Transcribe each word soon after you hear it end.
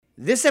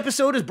This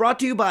episode is brought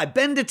to you by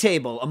Bend to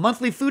Table, a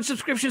monthly food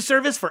subscription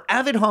service for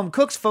avid home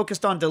cooks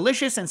focused on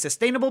delicious and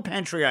sustainable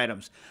pantry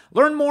items.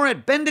 Learn more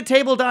at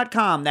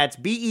bendtotable.com. That's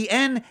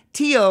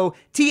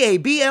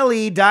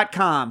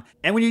BENTOTABLE.com.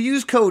 And when you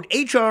use code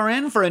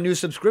HRN for a new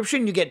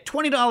subscription, you get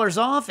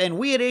 $20 off, and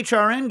we at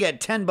HRN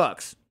get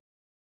 $10.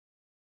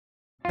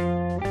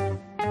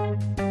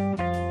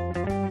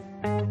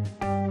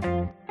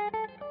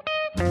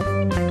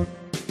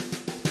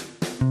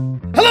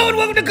 Hello and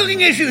welcome to Cooking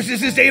Issues.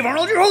 This is Dave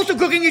Arnold, your host of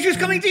Cooking Issues,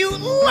 coming to you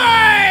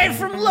live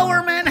from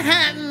Lower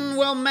Manhattan.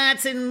 Well,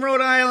 Matt's in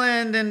Rhode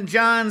Island, and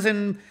John's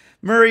in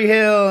Murray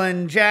Hill,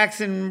 and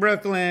Jack's in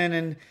Brooklyn,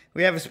 and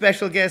we have a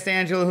special guest,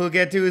 Angela, who we'll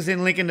get to, is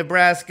in Lincoln,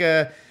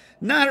 Nebraska.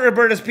 Not at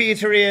Roberta's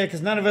Pizzeria,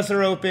 because none of us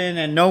are open,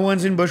 and no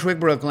one's in Bushwick,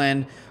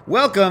 Brooklyn.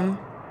 Welcome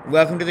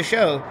to the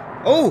show.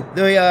 Oh,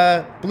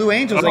 the Blue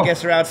Angels, I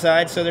guess, are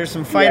outside, so there's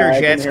some fighter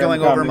jets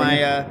going over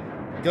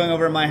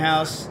my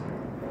house.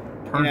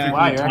 Perfect.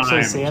 Wow, you're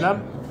actually seeing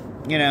them?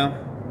 You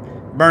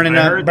know, burning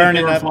up.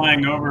 They were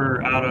flying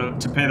over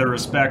to pay their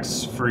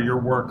respects for your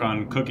work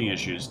on Cooking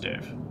Issues,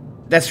 Dave.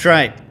 That's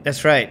right.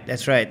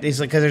 Because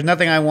there's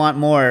nothing I want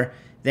more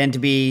than to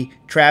be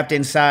trapped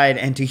inside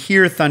and to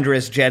hear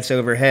thunderous jets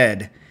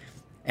overhead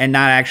and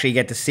not actually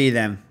get to see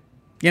them.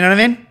 You know what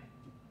I mean?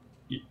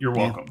 You're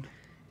welcome.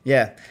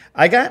 Yeah.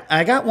 I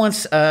got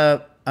once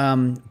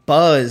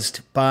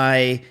buzzed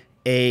by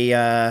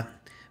a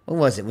what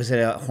was it? Was it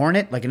a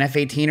Hornet, like an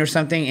F-18 or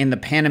something, in the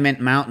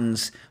Panamint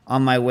Mountains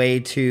on my way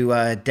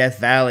to Death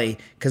Valley,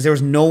 because there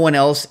was no one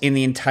else in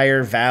the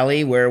entire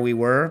valley where we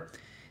were.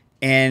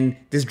 And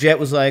this jet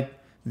was like,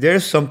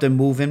 there's something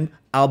moving,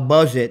 I'll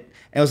buzz it.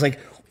 And it was like,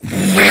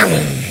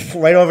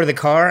 right over the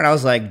car. And I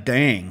was like,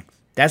 dang,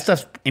 that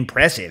stuff's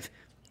impressive.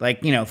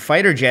 Like, you know,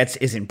 fighter jets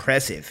is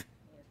impressive.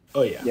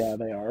 Oh, yeah. Yeah,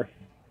 they are.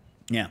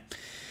 Yeah.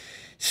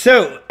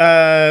 So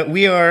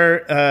we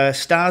are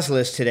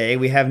Stasless today.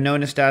 We have no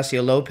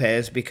Nastasia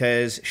Lopez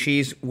because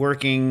she's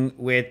working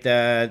with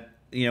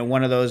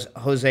one of those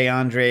Jose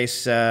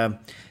Andres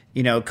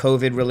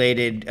COVID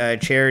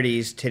related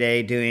charities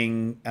today,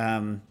 doing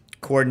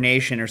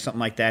coordination or something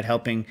like that,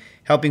 helping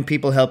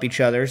people help each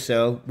other.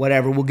 So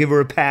whatever, we'll give her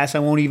a pass. I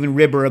won't even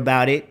rib her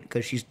about it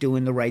because she's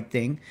doing the right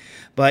thing.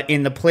 But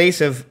in the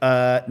place of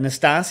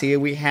Nastasia,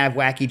 we have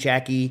Wacky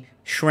Jackie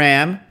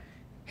Schramm,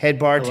 head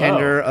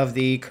bartender of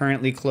the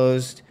currently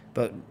closed,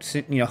 but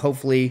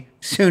hopefully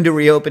soon to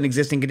reopen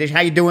existing condition.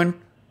 How you doing?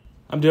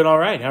 I'm doing all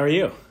right. How are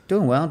you?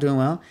 Doing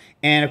well.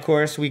 And of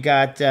course, we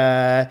got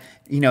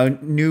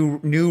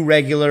new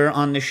regular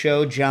on the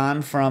show,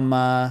 John from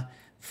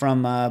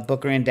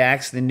Booker and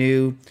Dax, the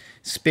new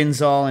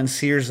Spinzall and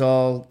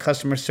Searsall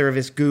customer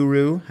service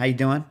guru. How you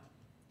doing?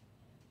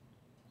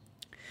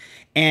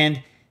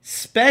 And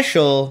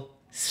special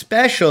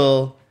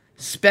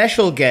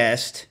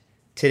guest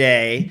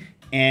today.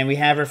 And we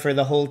have her for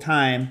the whole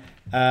time.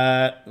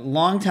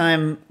 Long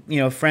time,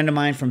 friend of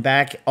mine from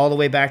all the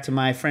way back to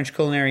my French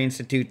Culinary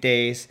Institute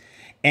days.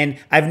 And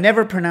I've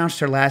never pronounced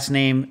her last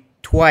name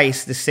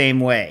twice the same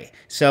way.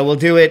 So we'll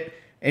do it,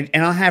 and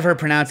I'll have her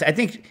pronounce it. I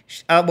think,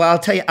 I'll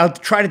tell you, I'll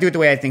try to do it the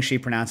way I think she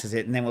pronounces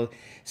it. And then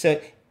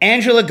so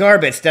Angela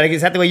Garbitz,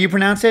 is that the way you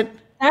pronounce it?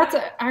 That's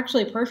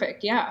actually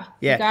perfect. Yeah.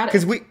 Yeah.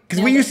 Because we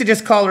used to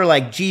just call her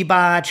like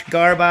G-Botch,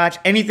 Garbotch,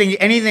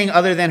 anything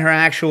other than her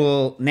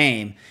actual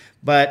name.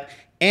 But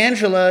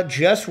Angela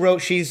just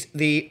wrote, she's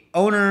the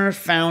owner,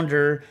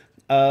 founder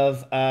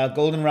of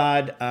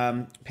Goldenrod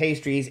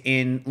Pastries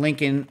in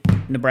Lincoln,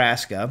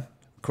 Nebraska,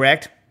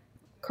 correct?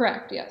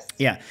 Correct, yes.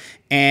 Yeah.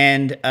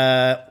 And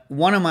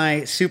one of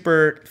my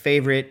super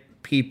favorite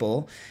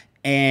people,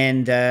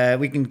 and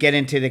we can get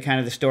into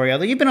the story.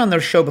 Although you've been on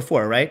their show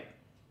before, right?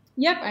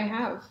 Yep, I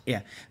have.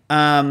 Yeah.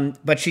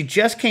 But she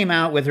just came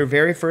out with her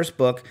very first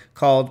book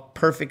called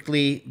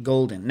Perfectly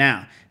Golden.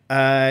 Now,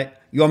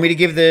 you want me to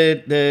give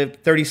the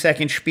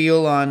 30-second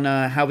spiel on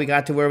how we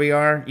got to where we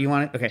are? You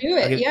want it? Okay. Do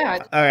it, yeah.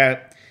 All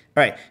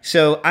right.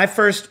 So I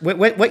first,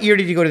 what year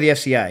did you go to the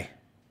FCI?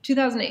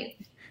 2008.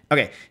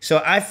 Okay.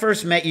 So I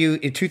first met you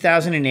in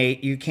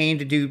 2008. You came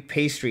to do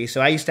pastry. So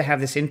I used to have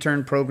this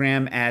intern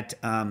program at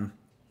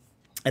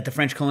the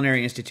French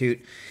Culinary Institute.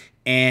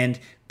 And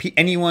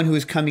anyone who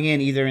was coming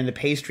in, either in the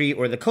pastry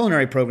or the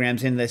culinary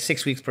programs, in the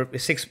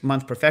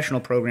 6-month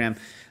professional program,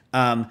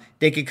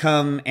 they could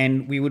come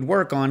and we would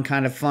work on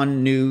kind of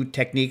fun new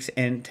techniques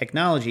and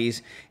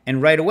technologies.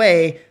 And right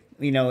away,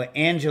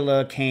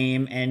 Angela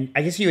came, and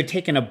I guess you had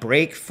taken a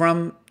break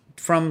from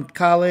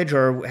college,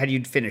 or had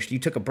you finished? You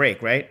took a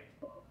break, right?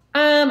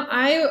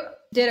 I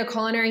did a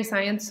culinary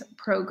science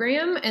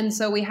program, and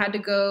so we had to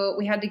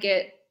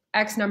get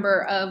X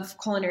number of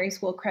culinary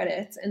school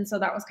credits. And so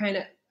that was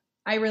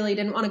I really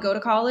didn't want to go to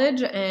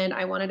college, and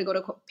I wanted to go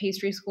to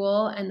pastry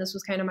school. And this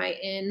was kind of my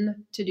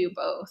in to do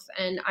both.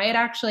 And I had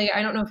actually,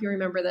 I don't know if you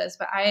remember this,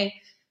 but I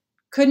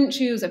couldn't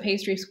choose a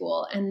pastry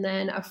school. And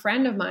then a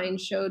friend of mine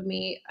showed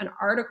me an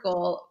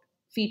article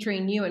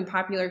featuring you in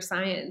Popular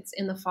Science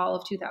in the fall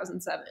of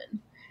 2007.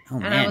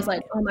 And I was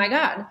like, oh my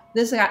God,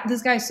 this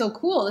guy's so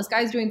cool. This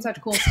guy's doing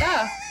such cool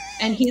stuff.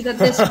 And he's at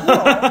this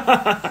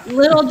school.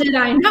 Little did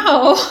I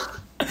know.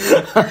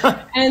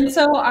 And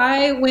so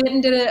I went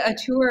and did a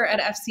tour at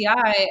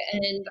FCI.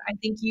 And I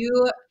think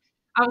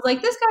I was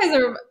like, this guy's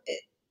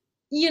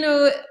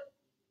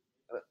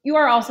you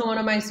are also one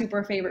of my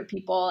super favorite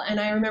people. And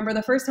I remember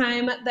the first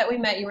time that we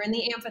met, you were in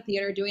the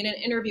amphitheater doing an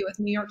interview with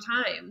New York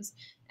Times.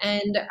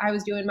 And I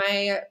was doing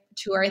my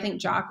tour. I think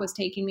Jock was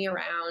taking me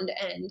around,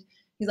 and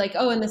he's like,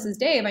 oh, and this is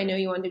Dave. I know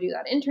you wanted to do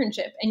that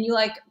internship. And you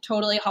like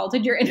totally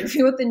halted your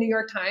interview with the New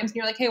York Times. And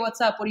you're like, hey, what's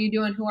up? What are you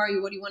doing? Who are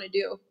you? What do you want to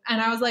do? And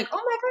I was like,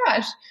 oh my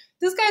gosh,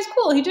 this guy's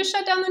cool. He just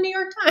shut down the New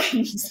York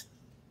Times.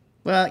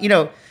 Well,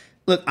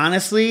 look,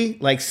 honestly,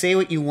 like, say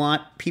what you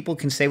want. People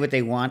can say what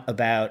they want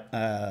about,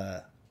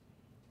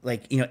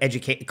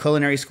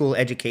 culinary school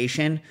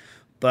education.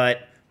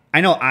 But I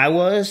know I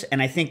was,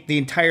 and I think the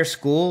entire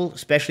school,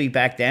 especially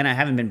back then, I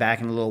haven't been back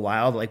in a little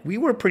while, like, we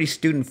were pretty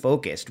student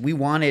focused. We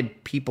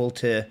wanted people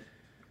to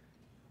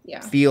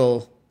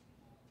feel,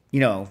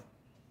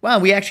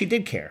 well, we actually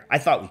did care. I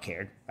thought we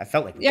cared. I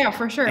felt like we cared.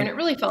 For sure. And it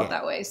really felt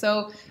that way.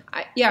 So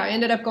I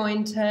ended up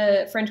going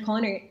to French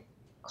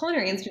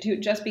Culinary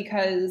Institute just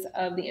because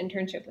of the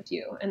internship with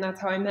you. And that's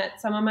how I met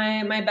some of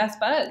my best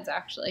buds,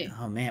 actually.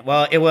 Oh man.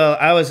 Well,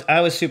 I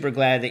was super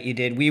glad that you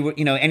did. We were,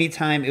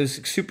 anytime, it was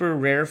super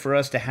rare for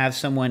us to have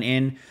someone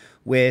in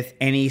with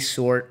any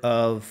sort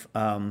of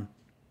kind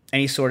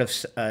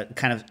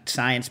of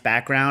science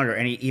background or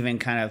any even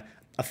kind of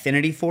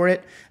affinity for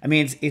it. I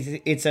mean,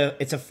 it's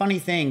a funny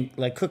thing.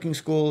 Like, cooking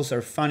schools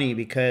are funny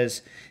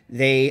because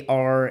they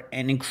are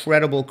an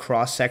incredible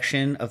cross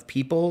section of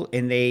people,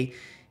 and they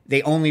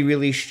only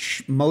really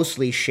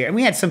mostly share. And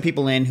we had some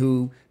people in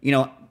who,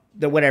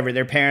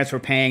 their parents were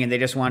paying and they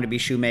just wanted to be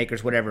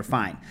shoemakers, whatever,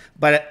 fine.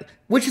 But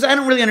I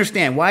don't really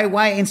understand.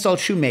 Why insult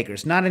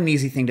shoemakers? Not an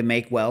easy thing to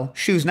make well.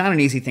 Shoes, not an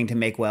easy thing to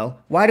make well.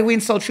 Why do we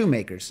insult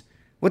shoemakers?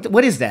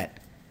 What is that?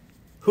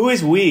 Who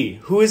is we?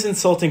 Who is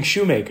insulting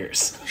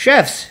shoemakers?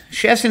 Chefs.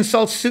 Chefs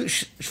insult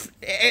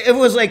it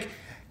was like,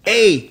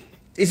 hey,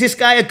 is this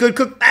guy a good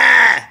cook?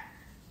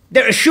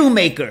 They're a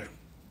shoemaker.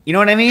 You know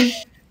what I mean?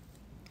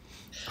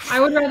 I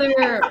would rather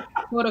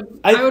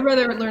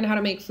learn how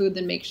to make food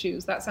than make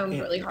shoes. That sounds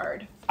really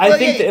hard. I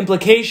think the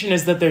implication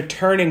is that they're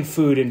turning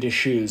food into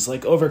shoes,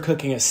 like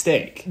overcooking a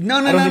steak. I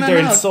don't think they're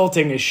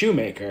insulting a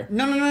shoemaker.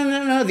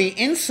 No. The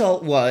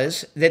insult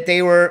was that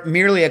they were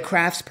merely a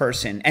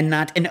craftsperson and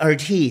not an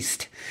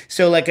artiste.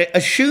 So, like, a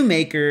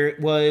shoemaker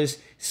was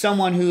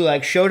someone who,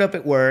 like, showed up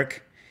at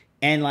work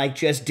and, like,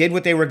 just did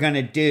what they were going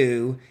to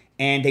do.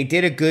 And they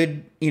did a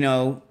good,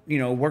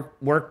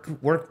 work,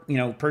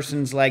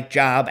 person's like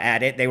job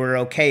at it. They were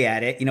okay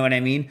at it. You know what I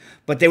mean?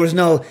 But there was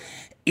no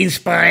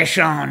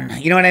inspiration.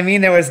 You know what I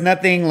mean? There was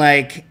nothing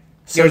like,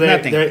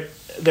 nothing.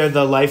 They're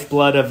the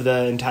lifeblood of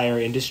the entire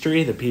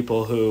industry, the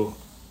people who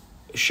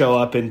show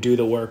up and do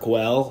the work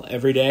well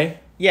every day.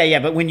 Yeah.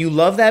 But when you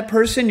love that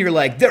person, you're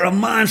like, they're a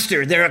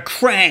monster. They're a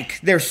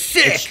crank. They're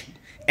sick.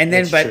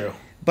 True.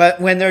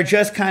 But when they're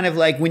just kind of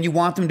like, when you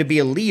want them to be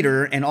a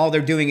leader and all they're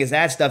doing is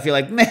that stuff, you're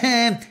like,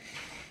 man,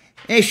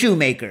 a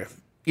shoemaker.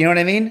 You know what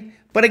I mean?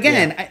 But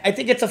again, I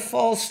think it's a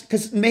false,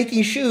 because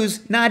making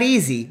shoes, not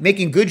easy.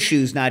 Making good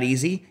shoes, not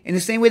easy. In the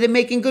same way that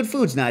making good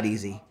food's not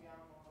easy.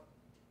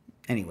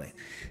 Anyway,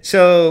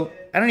 so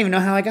I don't even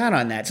know how I got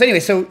on that. So anyway,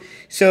 so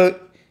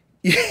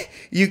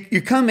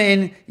you come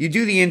in, you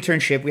do the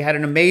internship. We had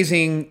an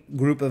amazing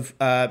group of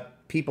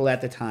people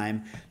at the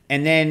time.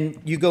 And then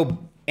you go,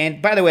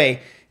 and by the way,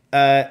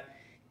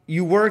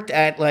 you worked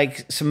at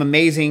like some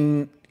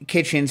amazing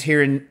kitchens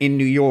here in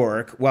New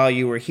York while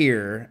you were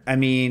here. I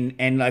mean,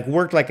 and like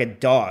worked like a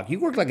dog. You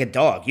worked like a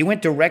dog. You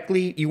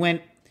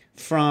went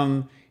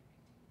from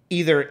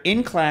either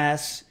in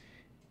class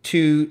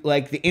to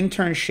like the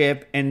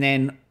internship and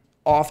then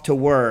off to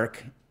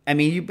work. I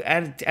mean,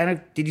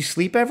 did you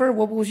sleep ever?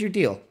 What was your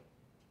deal?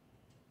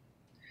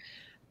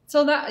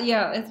 So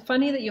it's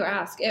funny that you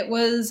ask. It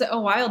was a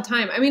wild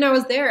time. I mean, I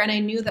was there and I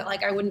knew that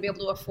like I wouldn't be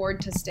able to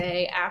afford to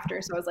stay after.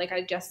 So I was like,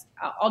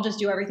 I'll just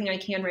do everything I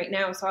can right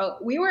now. So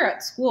we were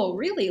at school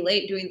really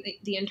late doing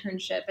the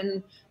internship,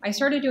 and I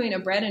started doing a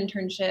bread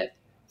internship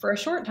for a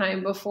short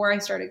time before I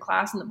started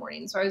class in the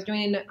morning. So I was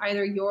doing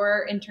either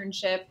your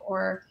internship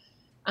or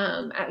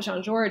at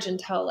Jean Georges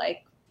until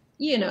like,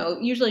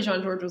 usually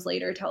Jean Georges was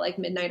later till like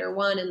midnight or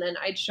 1. And then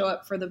I'd show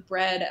up for the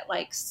bread at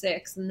like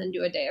 6 and then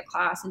do a day of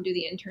class and do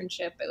the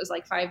internship. It was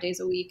like 5 days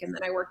a week. And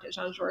then I worked at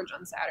Jean Georges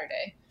on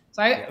Saturday.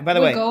 So I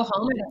would go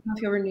home. I don't know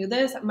if you ever knew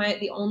this.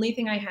 The only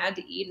thing I had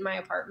to eat in my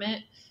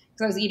apartment,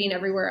 because I was eating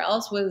everywhere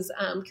else, was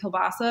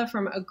kielbasa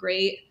from a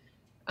great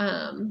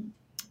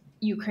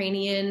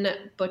Ukrainian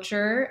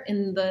butcher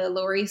in the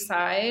Lower East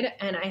Side,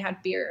 and I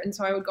had beer. And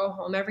so I would go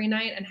home every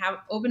night and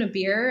open a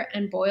beer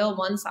and boil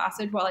one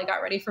sausage while I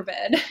got ready for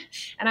bed.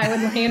 And I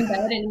would lay in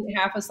bed and eat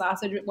half a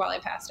sausage while I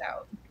passed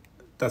out.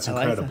 That's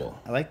incredible.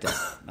 I like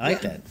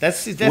that.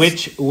 That's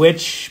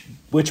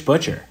which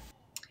butcher?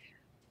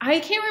 I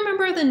can't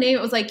remember the name.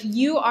 It was like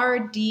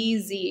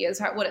URDZ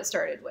is what it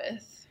started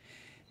with.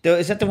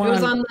 Is that the one? It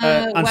was on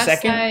the on west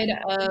 2nd? side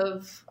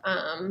of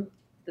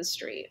the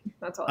street.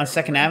 That's all. On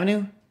 2nd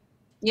Avenue?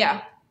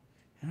 Yeah.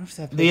 I don't know if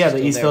that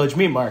the East Village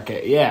Meat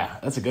Market. Yeah,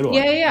 that's a good one.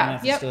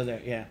 Yeah. Yep. Still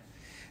there. Yeah.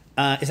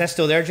 Is that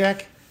still there,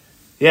 Jack?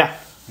 Yeah.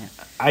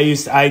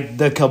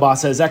 The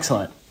kielbasa is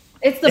excellent.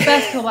 It's the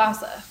best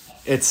kielbasa.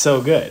 It's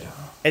so good.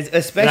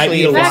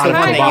 Especially the one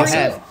that you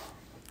have.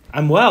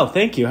 I'm well,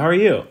 thank you. How are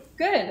you?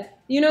 Good.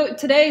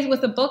 Today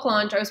with the book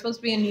launch, I was supposed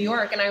to be in New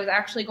York, and I was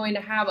actually going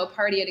to have a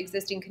party at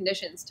Existing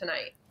Conditions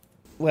tonight.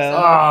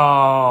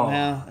 Well,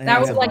 that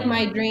was like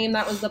my dream.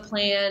 That was the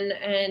plan,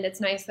 and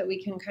it's nice that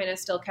we can kind of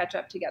still catch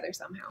up together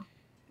somehow.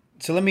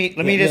 So let me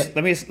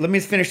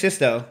finish this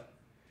though.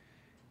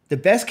 The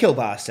best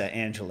kielbasa,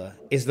 Angela,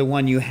 is the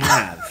one you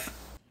have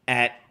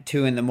at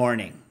 2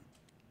 a.m.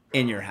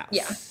 in your house.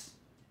 Yeah.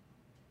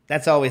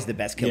 That's always the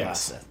best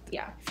kielbasa. Yes.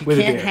 Yeah. If you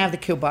can't have the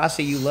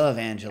kielbasa you love,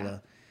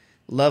 Angela,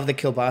 love the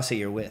kielbasa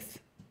you're with.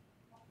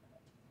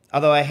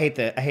 Although I hate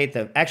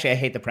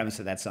the premise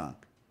of that song.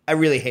 I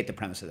really hate the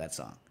premise of that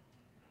song.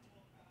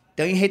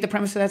 Don't you hate the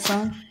premise of that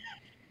song?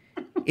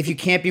 If you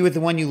can't be with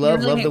the one you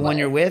love, love the one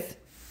you're with.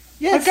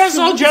 Yeah, I guess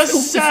I'll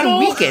just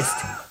settle. It's the weakest.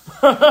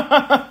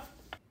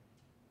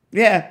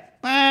 Yeah.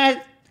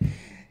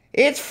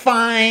 It's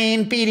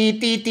fine.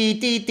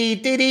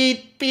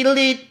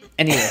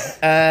 Anyway,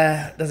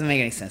 doesn't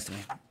make any sense to me.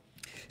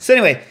 So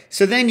anyway,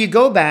 then you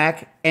go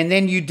back and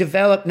then you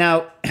develop.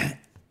 Now,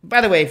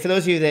 by the way, for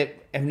those of you that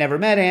have never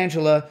met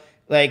Angela,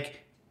 not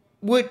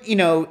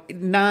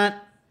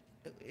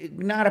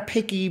a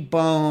picky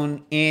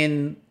bone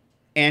in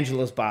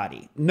Angela's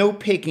body. No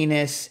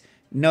pickiness,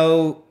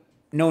 no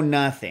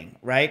nothing,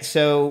 right?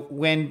 So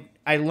when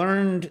I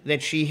learned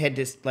that she had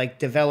just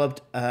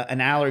developed an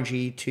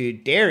allergy to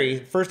dairy,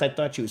 at first I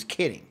thought she was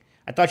kidding.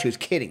 I thought she was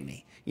kidding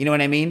me. You know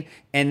what I mean?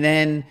 And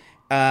then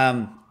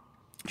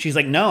she's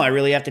like, no, I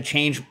really have to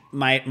change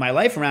my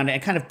life around it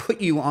and kind of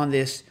put you on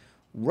this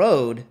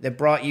road that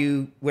brought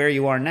you where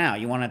you are now.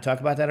 You want to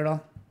talk about that at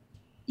all?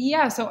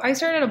 Yeah, so I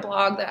started a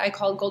blog that I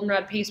called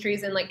Goldenrod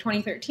Pastries in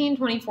 2013,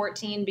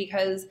 2014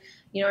 because,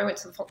 I went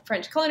to the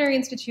French Culinary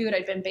Institute.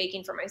 I'd been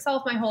baking for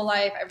myself my whole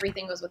life.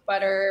 Everything was with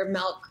butter,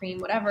 milk, cream,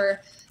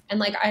 whatever.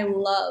 And I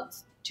love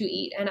to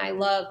eat and I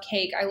love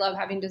cake. I love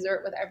having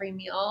dessert with every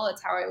meal.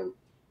 It's how I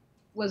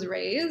was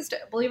raised,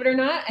 believe it or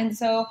not. And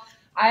so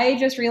I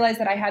just realized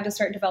that I had to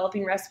start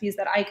developing recipes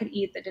that I could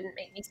eat that didn't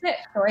make me sick.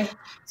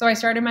 So I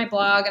started my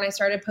blog and I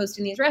started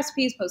posting these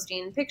recipes,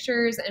 posting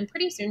pictures, and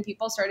pretty soon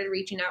people started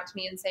reaching out to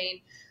me and saying,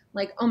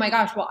 oh my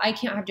gosh, well, I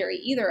can't have dairy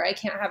either. I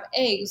can't have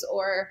eggs,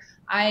 or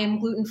I'm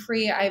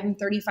gluten-free. I'm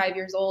 35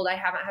 years old. I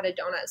haven't had a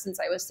donut since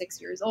I was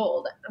 6 years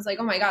old. I was like,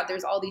 oh my God,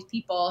 there's all these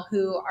people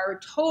who are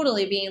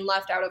totally being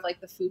left out of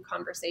the food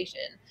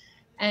conversation.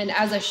 And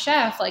as a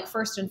chef,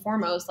 first and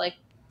foremost,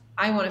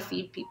 I want to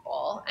feed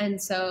people.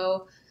 And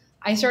so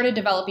I started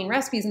developing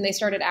recipes and they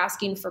started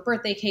asking for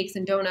birthday cakes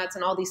and donuts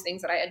and all these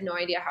things that I had no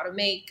idea how to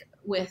make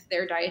with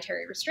their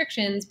dietary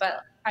restrictions.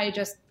 But I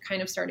just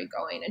kind of started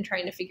going and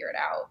trying to figure it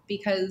out,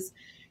 because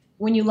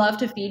when you love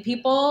to feed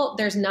people,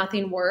 there's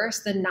nothing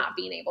worse than not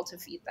being able to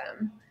feed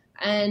them.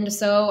 And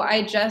so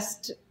I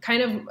just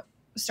kind of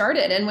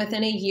started. And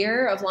within a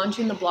year of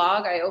launching the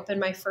blog, I opened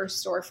my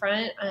first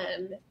storefront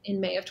in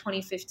May of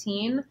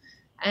 2015.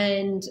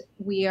 And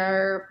we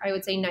are, I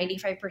would say,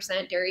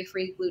 95%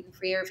 dairy-free,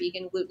 gluten-free, or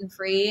vegan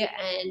gluten-free.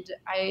 And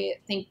I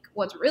think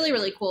what's really,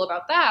 really cool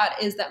about that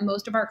is that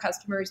most of our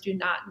customers do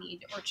not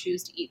need or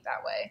choose to eat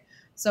that way.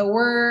 So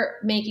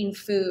we're making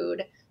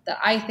food that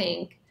I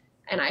think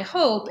and I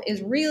hope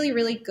is really,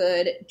 really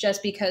good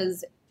just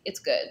because it's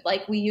good.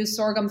 We use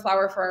sorghum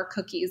flour for our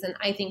cookies, and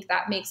I think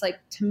that makes,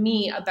 to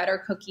me, a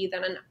better cookie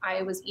than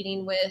I was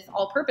eating with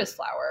all-purpose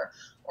flour.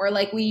 Or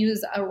we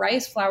use a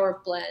rice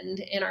flour blend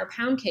in our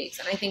pound cakes,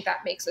 and I think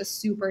that makes a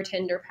super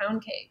tender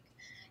pound cake.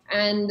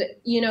 And,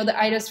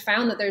 I just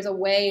found that there's a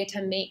way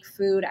to make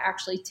food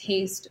actually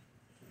taste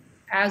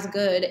as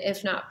good,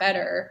 if not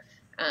better,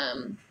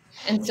 and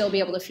still be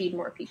able to feed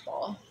more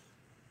people.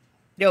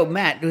 Yo,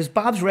 Matt, is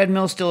Bob's Red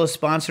Mill still a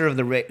sponsor of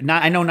the?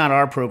 I know not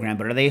our program,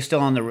 but are they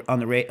still on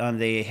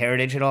the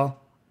Heritage at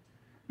all?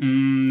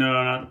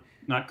 No,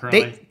 not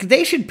currently.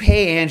 They should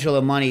pay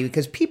Angela money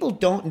because people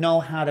don't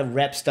know how to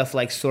rep stuff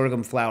like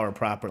sorghum flour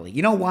properly.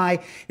 You know why?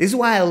 This is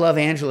why I love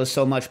Angela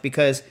so much,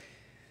 because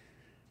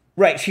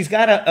she's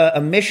got a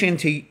mission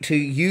to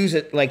use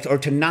it or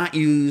to not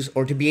use,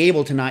 or to be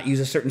able to not use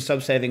a certain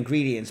subset of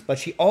ingredients, but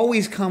she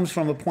always comes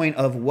from a point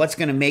of what's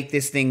going to make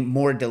this thing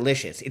more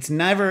delicious. It's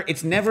never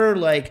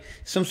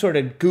some sort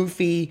of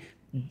goofy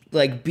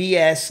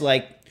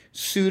BS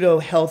pseudo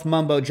health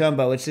mumbo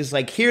jumbo. It's just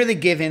here are the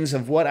givens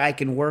of what I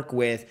can work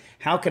with.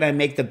 How can I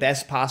make the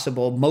best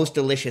possible, most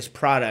delicious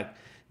product?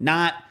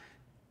 Not,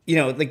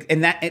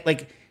 and that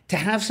to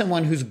have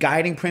someone whose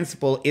guiding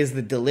principle is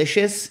the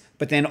delicious,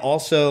 but then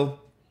also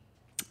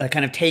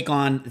kind of take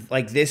on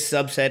this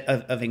subset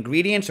of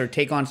ingredients or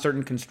take on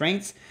certain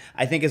constraints,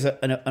 I think is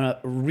a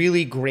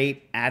really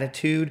great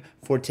attitude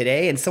for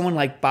today. And someone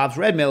like Bob's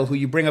Red Mill, who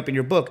you bring up in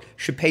your book,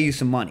 should pay you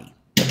some money.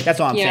 That's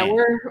all I'm saying.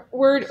 Yeah,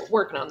 we're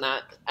working on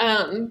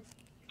that.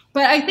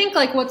 But I think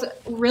like what's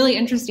really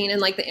interesting in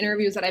like the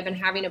interviews that I've been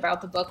having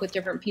about the book with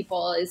different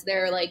people is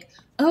they're like,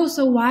 oh,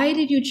 so why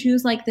did you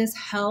choose like this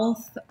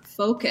health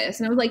focus?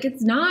 And I was like,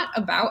 it's not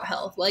about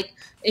health. Like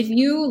if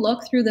you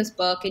look through this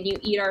book and you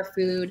eat our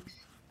food,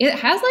 it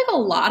has like a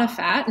lot of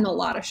fat and a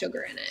lot of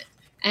sugar in it.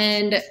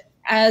 And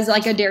as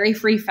like a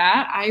dairy-free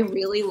fat, I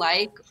really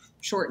like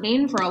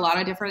shortening for a lot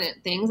of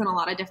different things and a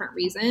lot of different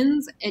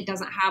reasons. It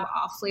doesn't have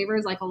off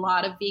flavors like a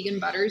lot of vegan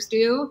butters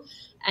do.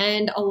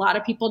 And a lot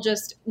of people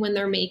just, when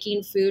they're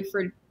making food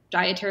for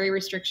dietary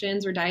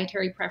restrictions or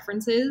dietary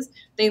preferences,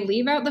 they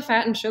leave out the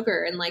fat and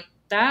sugar. And like,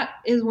 that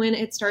is when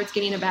it starts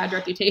getting a bad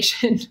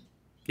reputation.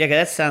 Yeah,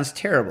 that sounds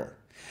terrible.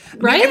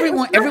 Right? I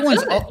mean,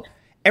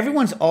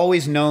 everyone's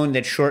always known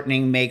that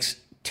shortening makes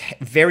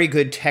very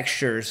good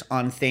textures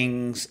on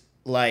things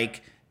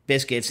like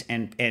biscuits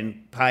and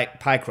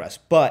pie crust.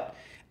 But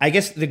I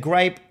guess the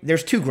gripe,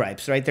 there's two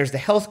gripes, right? There's the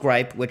health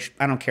gripe, which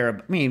I don't care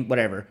about. I mean,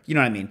 whatever. You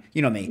know what I mean?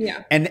 You know me.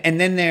 Yeah. And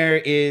then there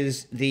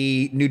is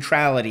the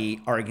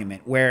neutrality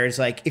argument, where it's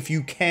like, if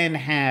you can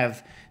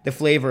have the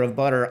flavor of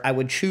butter, I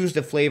would choose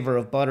the flavor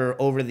of butter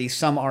over the,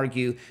 some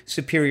argue,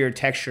 superior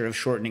texture of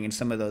shortening and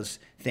some of those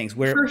things.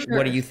 For sure.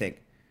 What do you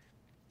think?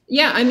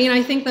 Yeah, I mean,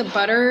 I think that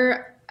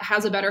butter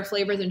has a better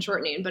flavor than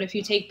shortening. But if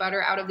you take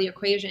butter out of the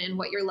equation,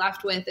 what you're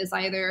left with is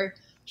either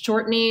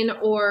shortening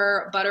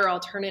or butter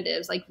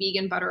alternatives, like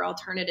vegan butter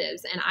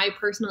alternatives. And I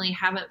personally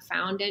haven't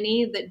found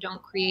any that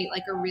don't create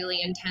like a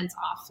really intense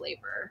off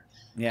flavor.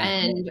 Yeah.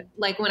 And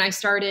like when I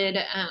started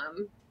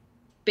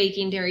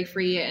baking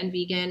dairy-free and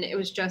vegan, it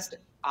was just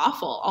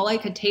awful. All I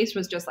could taste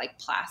was just like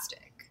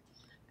plastic.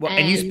 Well,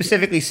 and you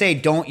specifically say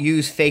don't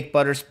use fake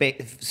butter,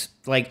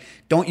 like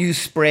don't use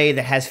spray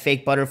that has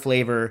fake butter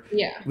flavor.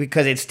 Yeah,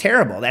 because it's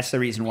terrible. That's the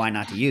reason why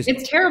not to use it.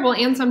 It's terrible,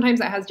 and sometimes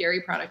it has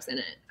dairy products in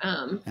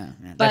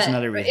it. That's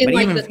another reason. But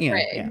like even the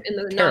spray, in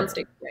the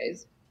nonstick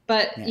sprays.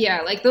 But yeah,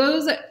 like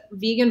those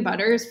vegan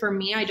butters, for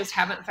me, I just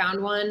haven't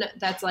found one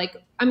that's like,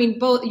 I mean,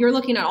 both you're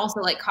looking at also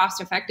like cost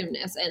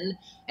effectiveness and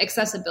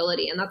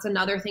accessibility. And that's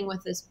another thing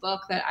with this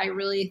book that I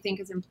really think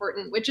is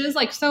important, which is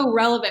like so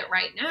relevant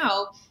right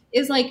now,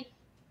 is like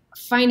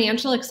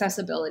financial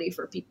accessibility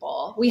for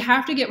people. We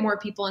have to get more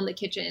people in the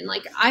kitchen.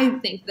 Like I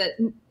think that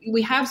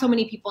we have so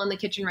many people in the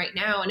kitchen right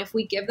now, and if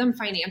we give them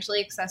financially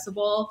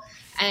accessible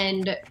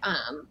and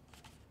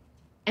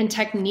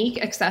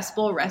technique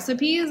accessible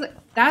recipes,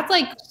 that's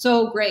like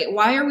so great.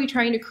 Why are we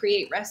trying to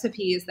create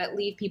recipes that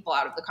leave people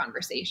out of the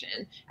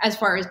conversation as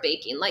far as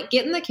baking? Like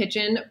get in the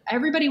kitchen.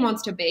 Everybody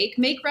wants to bake.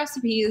 Make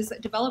recipes,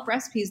 develop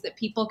recipes that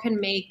people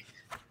can make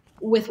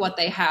with what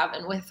they have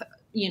and with,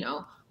 you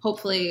know,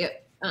 hopefully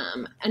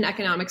an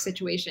economic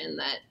situation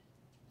that,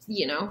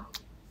 you know,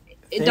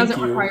 it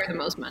doesn't require the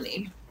most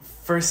money.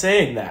 For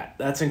saying that.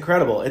 That's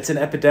incredible. It's an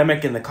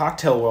epidemic in the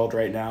cocktail world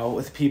right now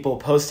with people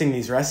posting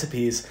these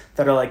recipes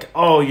that are like,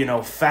 oh, you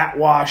know, fat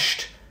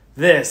washed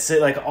this,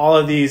 like all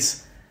of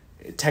these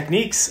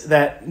techniques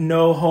that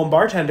no home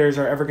bartenders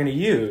are ever going to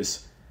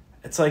use.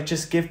 It's like,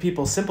 just give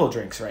people simple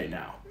drinks right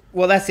now.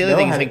 Well, that's the other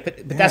thing. Like,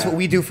 but that's what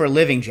we do for a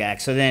living, Jack.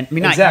 So then, I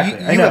mean,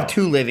 exactly. you have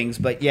two livings,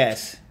 but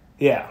yes.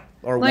 Yeah.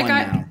 Or like one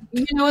now.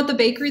 You know, at the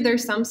bakery,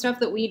 there's some stuff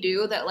that we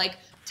do that like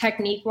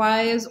technique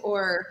wise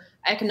or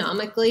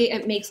economically,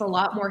 it makes a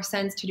lot more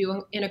sense to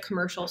do in a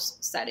commercial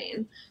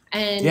setting.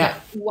 And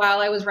while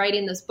I was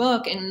writing this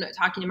book and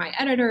talking to my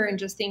editor and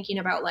just thinking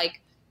about like,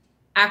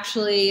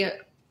 actually,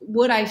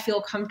 would I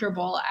feel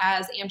comfortable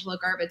as Angela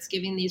Garbitz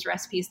giving these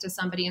recipes to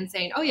somebody and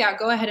saying, oh yeah,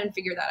 go ahead and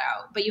figure that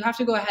out. But you have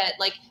to go ahead,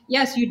 like,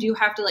 yes, you do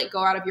have to like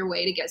go out of your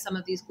way to get some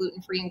of these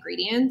gluten-free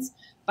ingredients.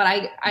 But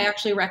I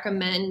actually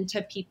recommend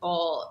to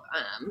people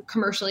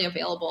commercially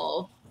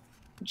available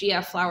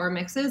GF flour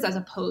mixes as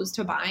opposed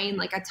to buying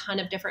like a ton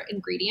of different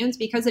ingredients,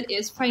 because it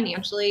is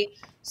financially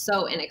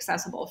so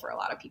inaccessible for a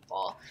lot of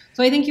people.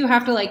 So I think you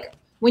have to like,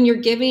 when you're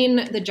giving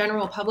the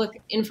general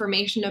public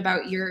information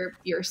about your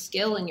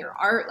skill and your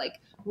art, like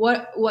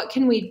what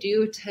can we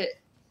do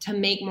to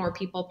make more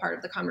people part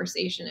of the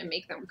conversation and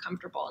make them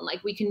comfortable? And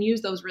like we can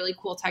use those really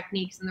cool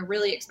techniques and the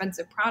really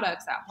expensive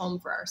products at home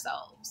for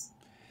ourselves.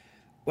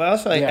 Well,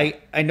 also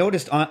I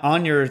noticed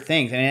on your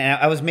things, and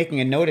I was making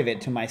a note of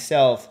it to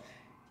myself,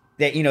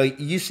 that, you know,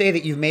 you say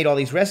that you've made all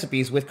these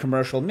recipes with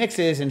commercial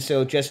mixes, and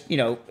so just, you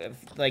know,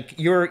 like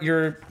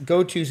your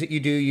go-tos that you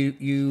do,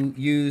 you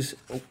use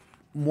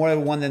more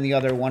one than the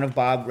other. One of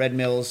Bob Red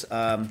Mill's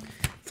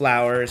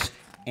flours,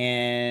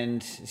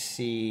 and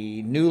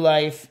New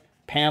Life,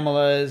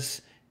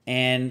 Pamela's,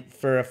 and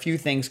for a few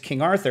things,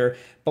 King Arthur.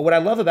 But what I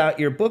love about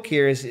your book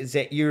here is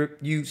that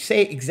you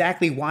say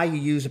exactly why you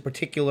use a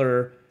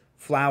particular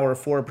flour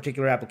for a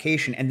particular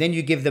application, and then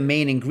you give the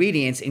main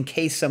ingredients in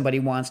case somebody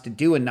wants to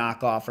do a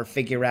knockoff or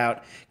figure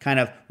out kind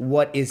of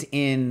what is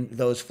in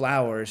those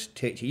flours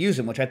to use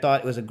them, which I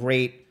thought was a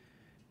great,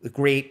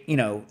 you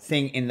know,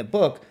 thing in the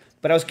book.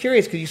 But I was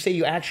curious because you say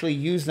you actually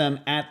use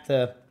them at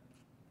the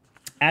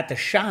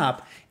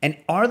shop, and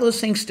are those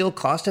things still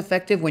cost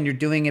effective when you're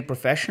doing it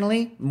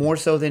professionally, more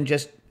so than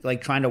just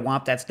like trying to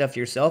womp that stuff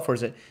yourself, or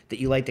is it that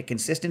you like the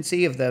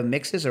consistency of the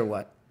mixes, or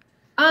what?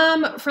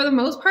 For the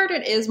most part,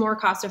 it is more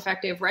cost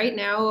effective right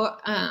now.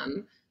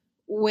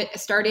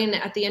 Starting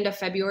at the end of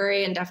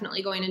February and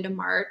definitely going into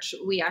March,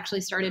 we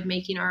actually started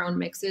making our own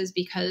mixes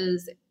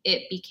because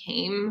it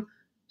became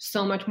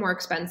so much more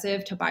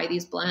expensive to buy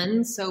these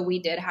blends. So we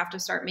did have to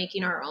start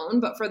making our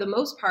own. But for the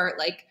most part,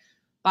 like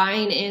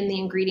buying in the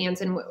ingredients,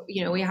 and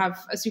we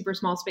have a super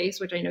small space,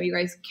 which I know you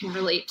guys can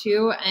relate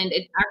to, and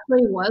it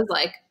actually was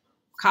like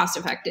cost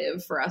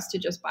effective for us to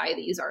just buy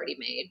these already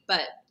made.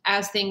 But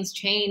as things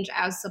change,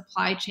 as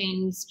supply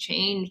chains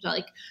change,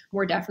 like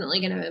we're definitely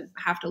going to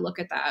have to look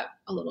at that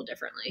a little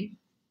differently.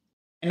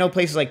 I know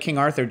places like King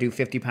Arthur do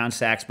 50-pound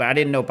sacks, but I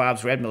didn't know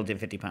Bob's Red Mill did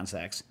 50-pound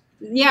sacks.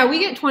 Yeah, we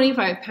get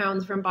 25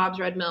 pounds from Bob's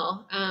Red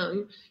Mill.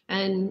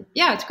 And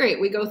yeah, it's great.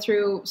 We go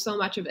through so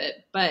much of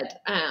it.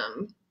 But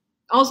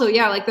also,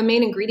 yeah, like the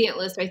main ingredient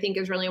list, I think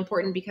is really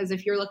important, because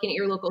if you're looking at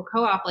your local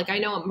co-op, like I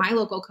know my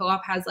local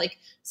co-op has like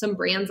some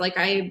brands like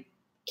I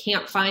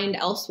can't find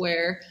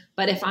elsewhere.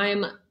 But if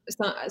I'm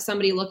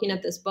somebody looking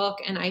at this book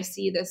and I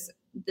see this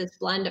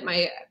blend at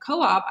my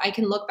co-op, I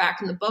can look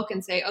back in the book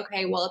and say,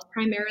 okay, well, it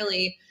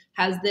primarily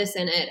has this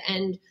in it.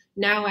 And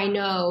now I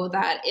know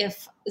that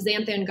if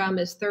xanthan gum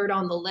is third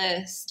on the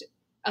list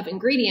of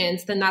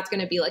ingredients, then that's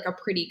going to be like a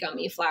pretty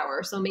gummy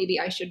flower. So maybe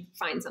I should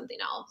find something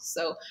else.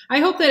 So I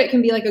hope that it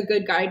can be like a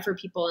good guide for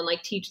people and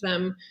like teach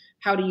them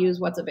how to use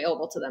what's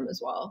available to them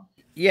as well.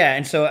 Yeah,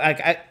 and so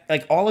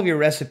like all of your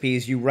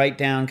recipes, you write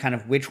down kind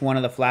of which one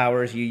of the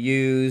flours you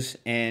use,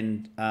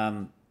 and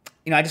I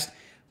just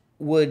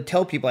would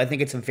tell people, I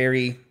think it's a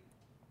very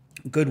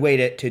good way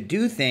to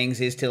do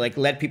things is to like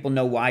let people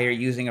know why you're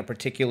using a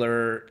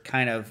particular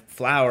kind of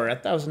flour. I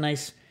thought it was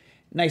a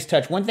nice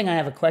touch. One thing I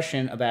have a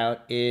question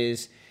about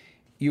is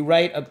you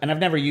write, and I've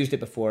never used it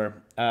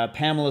before,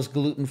 Pamela's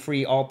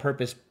gluten-free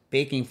all-purpose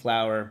baking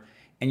flour,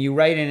 and you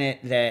write in it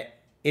that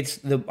it's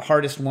the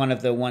hardest one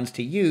of the ones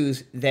to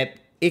use, that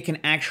it can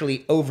actually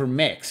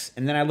overmix.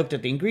 And then I looked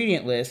at the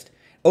ingredient list.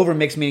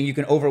 Overmix meaning you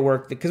can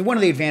overwork, because one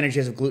of the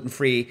advantages of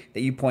gluten-free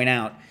that you point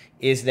out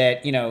is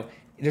that,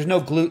 there's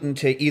no gluten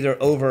to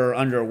either over or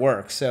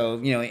underwork. So,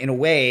 in a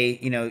way,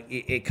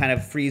 it kind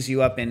of frees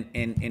you up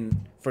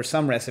in for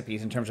some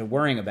recipes in terms of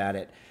worrying about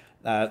it.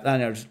 I don't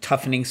know, just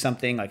toughening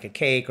something like a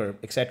cake or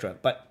etc.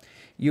 But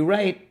you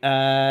write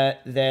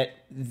that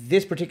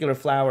this particular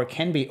flour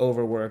can be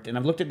overworked. And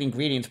I've looked at the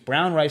ingredients: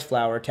 brown rice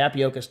flour,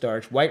 tapioca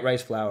starch, white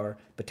rice flour,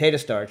 potato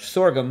starch,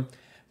 sorghum,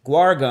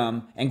 guar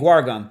gum, and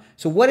guar gum.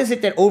 So what is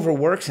it that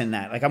overworks in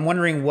that? Like, I'm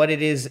wondering what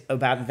it is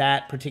about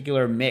that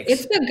particular mix.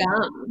 It's the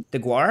gum. The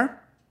guar?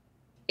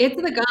 It's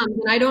the gums,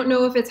 and I don't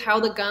know if it's how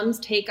the gums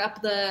take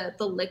up the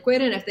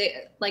liquid, and if they,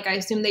 like, I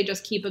assume they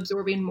just keep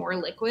absorbing more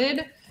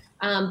liquid,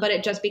 but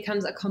it just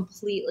becomes a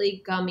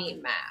completely gummy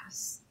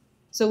mass.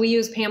 So we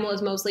use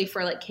Pamela's mostly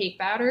for like cake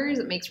batters.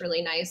 It makes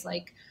really nice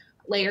like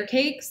layer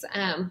cakes.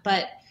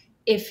 But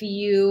if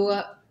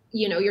you're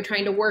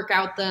trying to work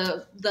out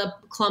the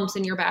clumps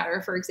in your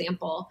batter, for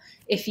example,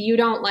 if you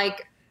don't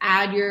like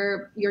add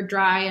your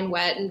dry and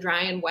wet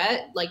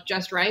like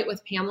just right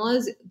with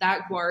Pamela's,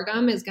 that guar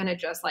gum is going to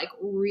just like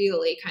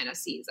really kind of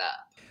seize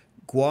up.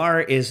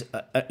 Guar is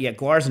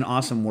guar is an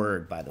awesome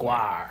word, by the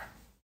Guar.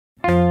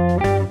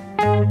 way.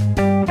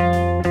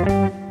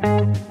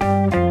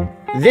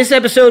 This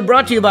episode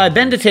brought to you by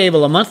Bend to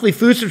Table, a monthly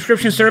food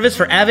subscription service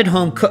for avid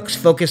home cooks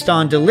focused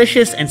on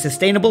delicious and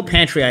sustainable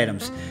pantry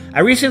items. I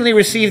recently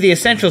received the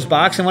Essentials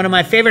box, and one of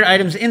my favorite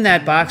items in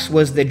that box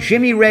was the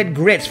Jimmy Red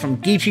Grits from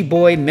Geechee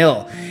Boy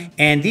Mill.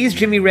 And these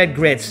Jimmy Red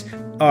Grits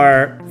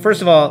are,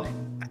 first of all,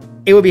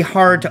 it would be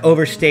hard to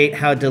overstate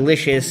how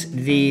delicious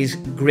these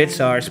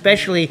grits are,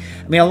 especially,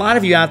 a lot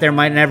of you out there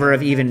might never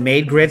have even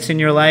made grits in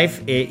your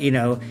life,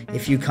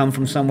 if you come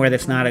from somewhere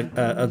that's not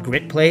a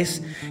grit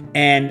place.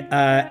 And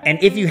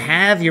if you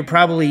have, you're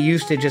probably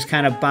used to just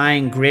kind of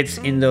buying grits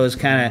in those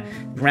kind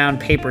of brown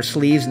paper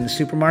sleeves in the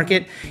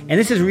supermarket. And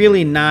this is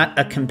really not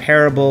a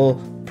comparable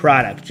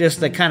product. Just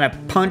the kind of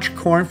punch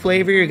corn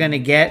flavor you're going to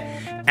get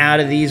out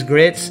of these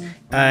grits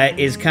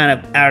is kind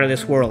of out of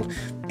this world.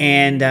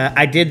 And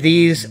I did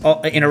these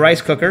in a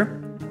rice cooker.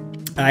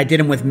 I did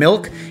them with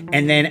milk,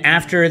 and then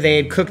after they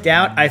had cooked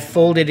out, I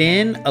folded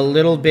in a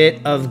little bit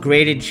of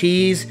grated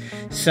cheese,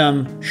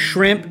 some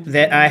shrimp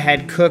that I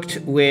had cooked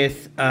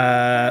with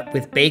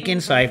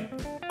bacon. So I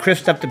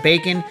crisped up the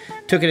bacon,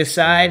 took it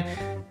aside,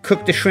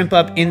 cooked the shrimp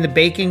up in the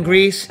bacon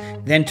grease,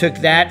 then took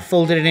that,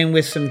 folded it in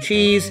with some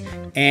cheese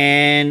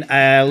and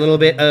a little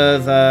bit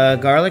of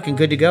garlic, and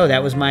good to go.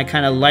 That was my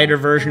kind of lighter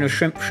version of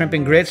shrimp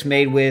and grits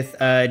made with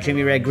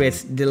Jimmy Red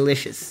Grits.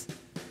 Delicious.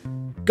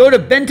 Go to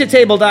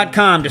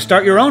bentotable.com to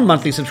start your own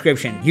monthly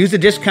subscription. Use the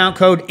discount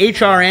code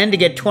HRN to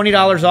get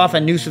 $20 off a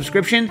new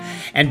subscription,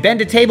 and Bend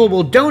to Table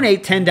will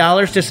donate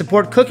 $10 to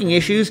support Cooking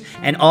Issues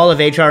and all of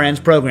HRN's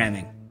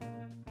programming.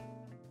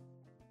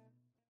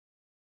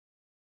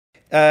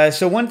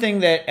 So one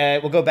thing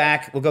that we'll go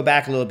back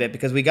a little bit,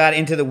 because we got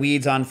into the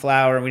weeds on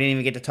flour and we didn't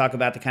even get to talk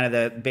about the kind of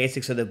the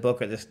basics of the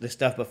book or the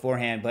stuff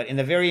beforehand. But in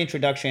the very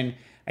introduction,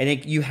 I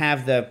think you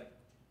have the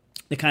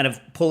the kind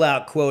of pull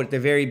out quote at the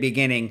very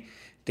beginning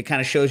that kind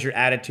of shows your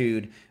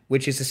attitude,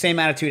 which is the same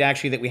attitude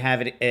actually that we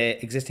have at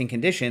Existing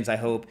Conditions, I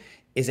hope,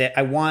 is that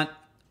I want,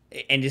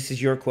 and this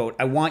is your quote,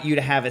 I want you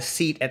to have a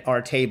seat at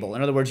our table.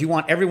 In other words, you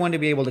want everyone to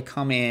be able to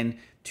come in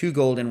to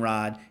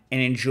Goldenrod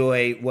and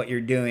enjoy what you're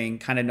doing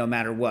kind of no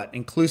matter what.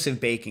 Inclusive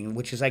baking,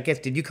 which is, I guess,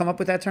 did you come up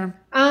with that term?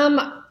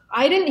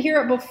 I didn't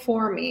hear it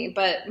before me,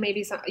 but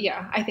maybe some,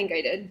 yeah, I think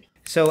I did.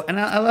 So, and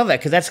I love that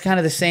because that's kind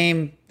of the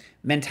same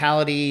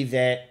mentality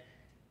that,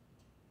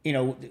 you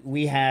know,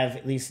 we have,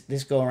 at least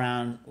this go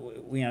around,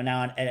 you know,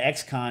 now at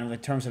XCon in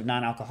terms of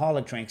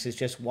non-alcoholic drinks, is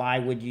just why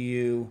would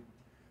you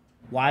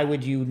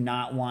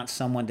not want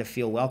someone to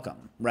feel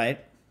welcome,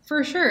 right?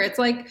 For sure. It's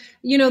like,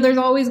 you know, there's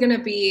always going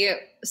to be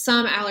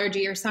some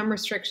allergy or some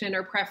restriction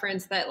or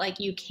preference that like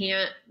you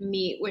can't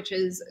meet, which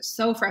is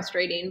so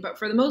frustrating. But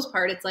for the most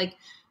part, it's like,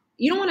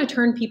 you don't want to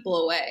turn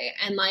people away.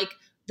 And like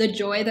the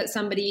joy that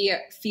somebody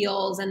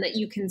feels and that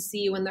you can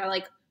see when they're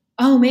like,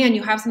 oh man,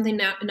 you have something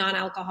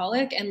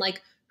non-alcoholic, and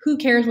like, who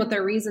cares what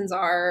their reasons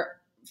are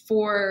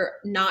for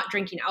not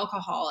drinking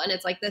alcohol? And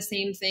it's like the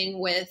same thing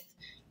with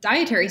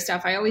dietary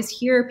stuff. I always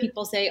hear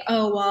people say,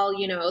 oh, well,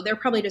 you know, they're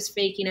probably just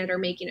faking it or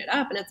making it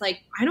up. And it's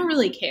like, I don't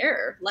really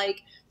care.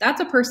 Like,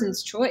 that's a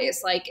person's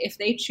choice. Like, if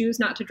they choose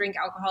not to drink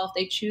alcohol, if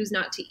they choose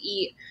not to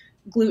eat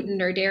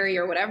gluten or dairy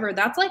or whatever,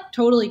 that's like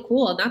totally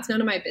cool. And that's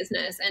none of my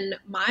business. And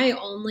my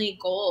only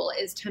goal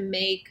is to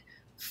make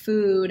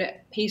food,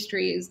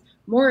 pastries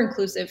more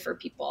inclusive for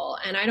people.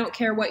 And I don't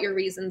care what your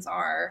reasons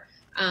are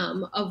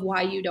of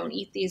why you don't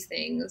eat these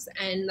things.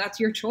 And that's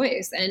your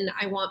choice. And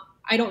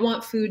I don't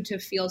want food to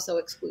feel so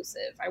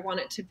exclusive. I want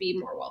it to be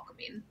more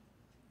welcoming.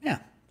 Yeah,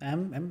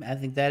 I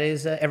think that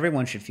is,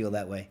 everyone should feel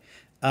that way.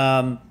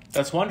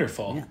 That's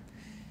wonderful. Yeah.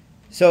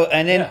 So,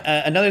 and then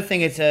another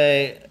thing it's,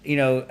 you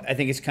know, I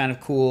think it's kind of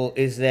cool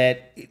is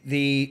that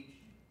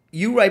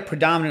you write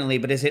predominantly,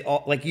 but is it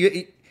all, like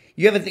you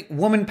have a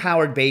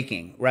woman-powered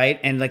baking, right?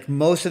 And like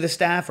most of the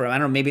staff, or I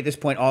don't know, maybe at this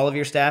point, all of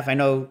your staff, I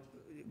know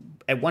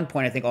at one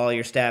point, I think all of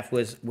your staff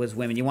was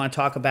women. You want to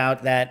talk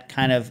about that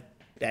kind of,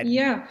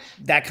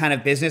 that kind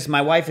of business?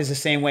 My wife is the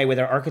same way with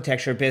her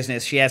architecture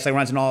business. She actually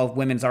runs an all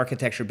women's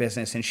architecture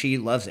business, and she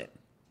loves it.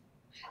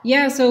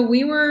 Yeah, so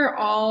we were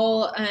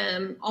all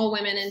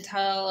women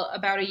until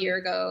about a year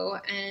ago,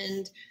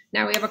 and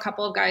now we have a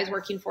couple of guys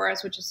working for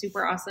us, which is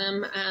super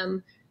awesome.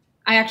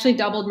 I actually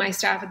doubled my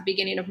staff at the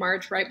beginning of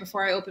March, right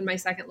before I opened my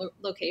second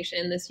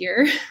location this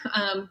year.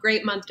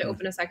 Great month to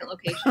open a second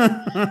location.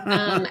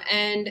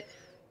 And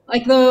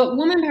like the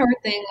woman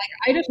powered thing,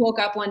 like I just woke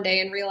up one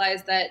day and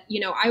realized that, you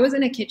know, I was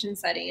in a kitchen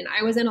setting.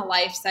 I was in a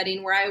life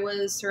setting where I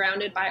was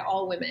surrounded by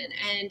all women.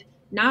 And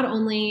not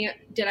only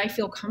did I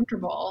feel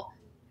comfortable,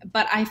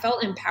 but I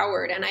felt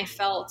empowered, and I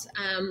felt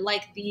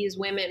like these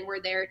women were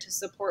there to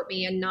support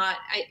me, and not,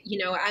 you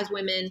know, as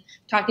women,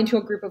 talking to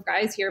a group of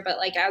guys here, but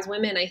like as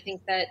women, I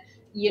think that,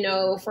 you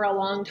know, for a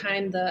long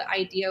time, the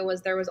idea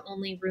was there was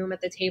only room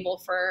at the table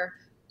for,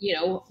 you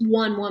know,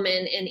 one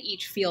woman in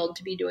each field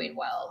to be doing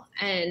well.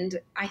 And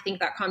I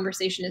think that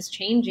conversation is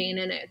changing,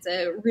 and it's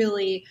a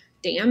really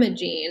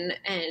damaging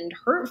and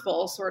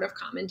hurtful sort of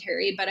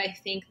commentary. But I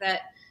think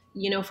that,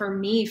 you know, for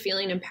me,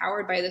 feeling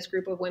empowered by this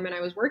group of women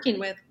I was working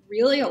with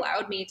really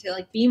allowed me to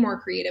like be more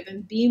creative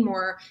and be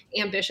more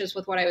ambitious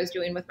with what I was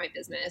doing with my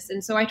business.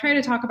 And so I try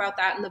to talk about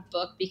that in the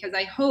book, because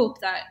I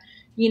hope that,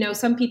 you know,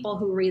 some people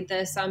who read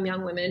this, some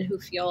young women who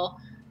feel,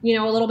 you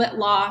know, a little bit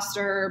lost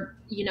or,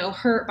 you know,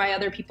 hurt by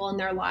other people in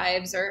their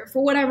lives, or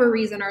for whatever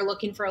reason are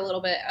looking for a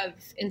little bit of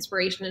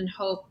inspiration and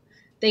hope,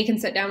 they can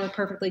sit down with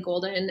Perfectly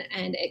Golden,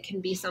 and it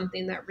can be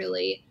something that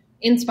really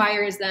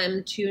inspires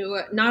them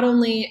to not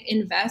only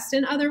invest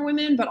in other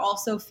women, but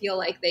also feel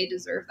like they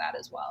deserve that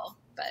as well.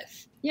 But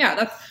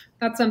yeah,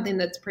 that's something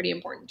that's pretty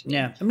important to me.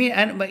 Yeah. I mean,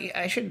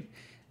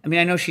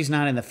 I know she's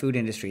not in the food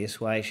industry. That's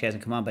why she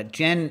hasn't come on. But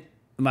Jen,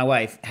 my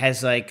wife,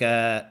 has like,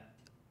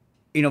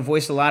 you know,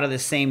 voiced a lot of the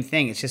same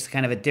thing. It's just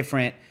kind of a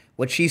different,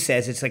 what she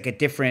says, it's like a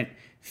different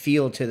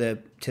feel to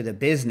the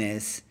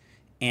business.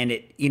 And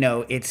it, you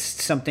know, it's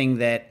something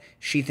that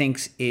she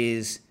thinks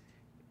is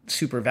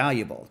super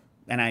valuable.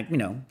 And I, you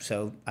know,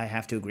 so I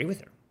have to agree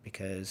with her,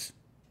 because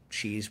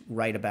she's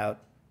right about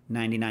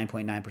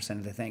 99.9%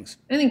 of the things.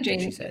 I think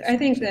Jane says. I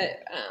think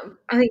Jen's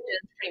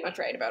pretty much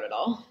right about it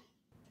all.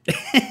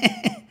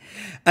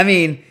 I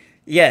mean,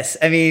 yes.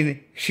 I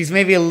mean, she's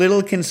maybe a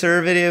little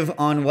conservative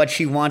on what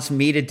she wants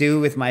me to do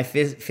with my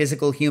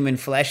physical human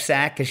flesh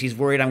sack, because she's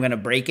worried I'm going to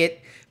break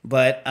it.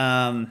 But,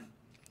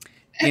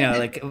 you know,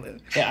 like,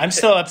 yeah, I'm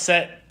still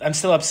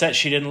upset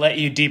she didn't let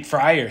you deep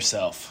fry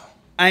yourself.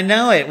 I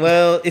know it.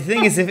 Well, the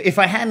thing is, if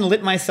I hadn't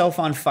lit myself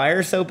on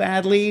fire so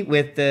badly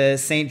with the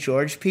St.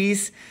 George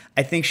piece,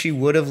 I think she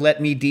would have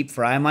let me deep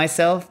fry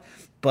myself.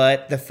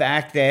 But the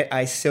fact that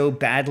I so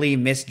badly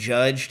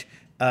misjudged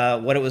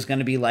what it was going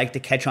to be like to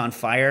catch on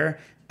fire,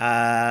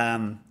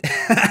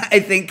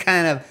 I think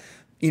kind of,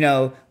 you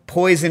know,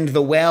 poisoned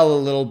the well a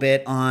little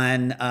bit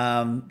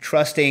on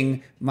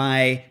trusting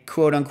my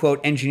quote unquote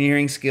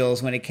engineering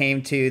skills when it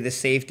came to the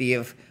safety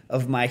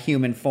of my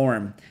human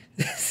form.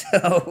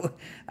 So,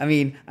 I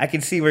mean, I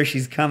can see where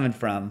she's coming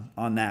from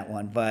on that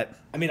one, but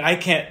I mean, I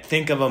can't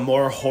think of a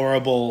more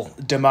horrible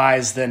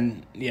demise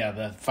than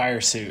the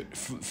fire suit,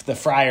 the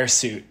fryer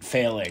suit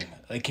failing.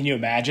 Like, can you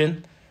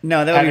imagine?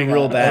 no, that would be Having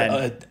real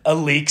bad. a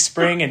leak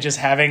spring and just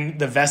having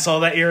the vessel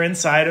that you're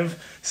inside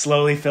of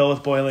slowly fill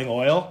with boiling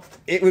oil.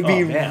 It would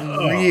be Oh, man.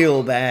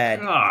 real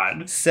bad.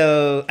 God.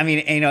 So, I mean,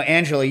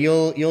 Angela,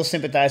 you'll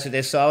sympathize with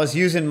this. So I was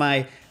using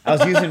my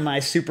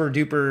super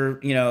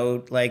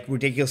duper, like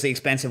ridiculously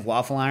expensive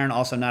waffle iron.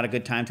 Also, not a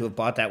good time to have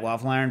bought that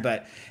waffle iron.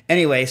 But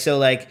anyway, so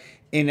like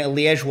in a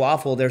Liège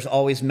waffle, there's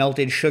always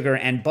melted sugar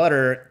and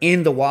butter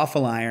in the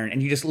waffle iron,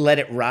 and you just let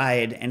it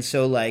ride. And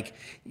so, like,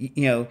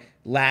 the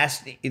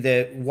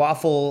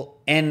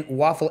waffle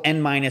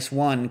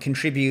n-1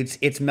 contributes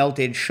its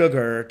melted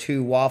sugar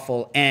to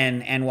waffle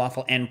n and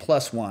waffle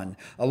n+1,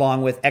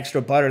 along with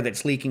extra butter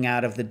that's leaking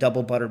out of the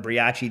double butter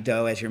brioche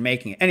dough as you're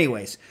making it.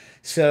 Anyways,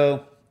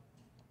 so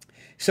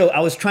I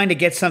was trying to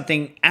get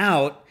something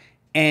out,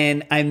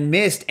 and I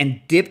missed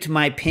and dipped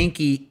my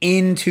pinky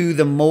into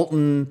the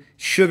molten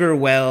sugar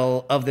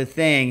well of the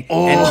thing.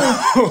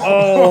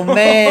 Oh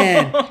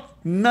man,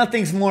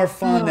 nothing's more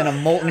fun than a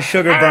molten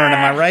sugar burn.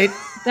 Am I right?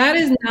 That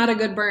is not a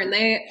good burn.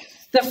 The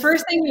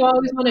first thing you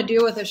always want to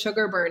do with a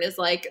sugar burn is,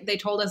 like they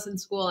told us in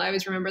school, I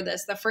always remember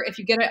this, if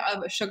you get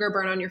a sugar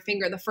burn on your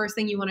finger, the first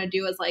thing you want to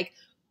do is like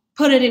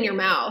put it in your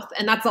mouth.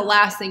 And that's the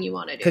last thing you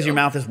want to do. Because your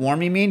mouth is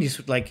warm, you mean?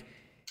 Just like,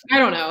 I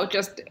don't know,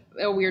 just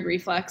a weird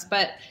reflex.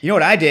 But you know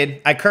what I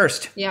did? I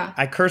cursed. Yeah.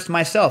 I cursed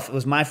myself. It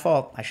was my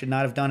fault. I should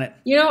not have done it.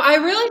 I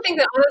really think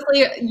that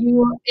honestly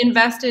you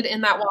invested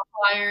in that waffle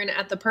iron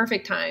at the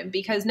perfect time,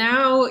 because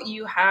now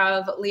you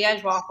have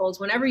Liège waffles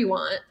whenever you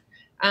want.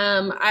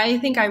 I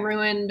think I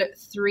ruined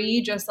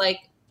 3 just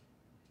like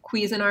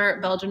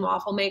Cuisinart Belgian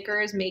waffle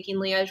makers making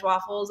Liège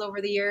waffles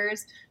over the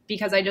years,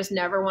 because I just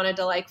never wanted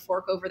to like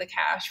fork over the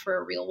cash for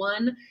a real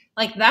one.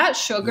 Like, that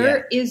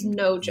sugar is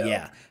no joke.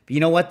 Yeah. But you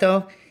know what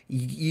though?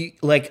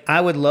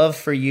 I would love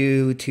for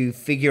you to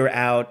figure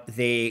out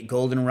the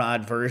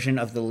goldenrod version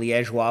of the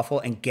Liège waffle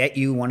and get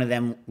you one of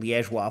them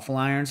Liège waffle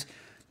irons,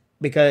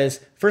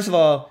 because first of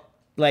all,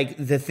 like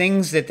the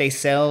things that they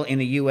sell in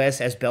the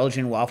U.S. as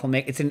Belgian waffle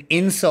make, it's an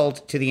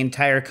insult to the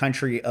entire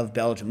country of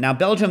Belgium. Now,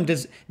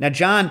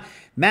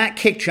 Matt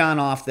kicked John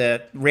off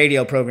the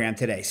radio program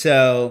today,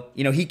 so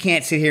he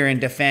can't sit here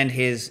and defend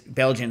his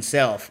Belgian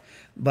self.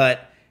 But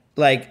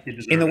like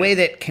in the way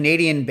that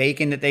Canadian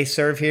bacon that they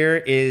serve here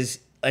is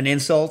an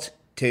insult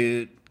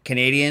to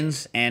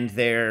Canadians and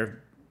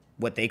their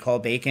what they call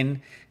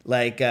bacon,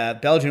 like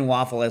Belgian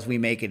waffle as we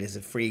make it is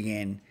a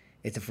freaking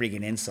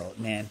insult,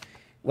 man.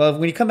 Well,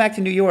 when you come back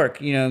to New York,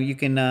 you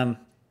can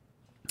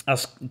I'll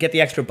get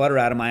the extra butter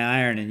out of my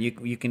iron, and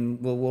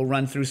we'll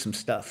run through some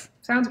stuff.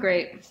 Sounds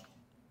great.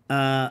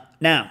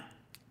 Now,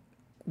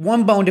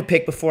 one bone to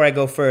pick before I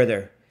go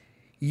further.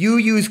 You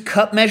use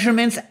cup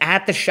measurements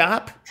at the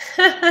shop?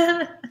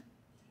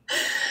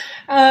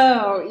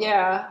 Oh,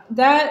 yeah.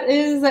 That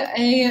is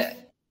a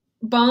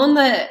bone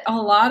that a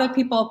lot of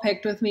people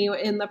picked with me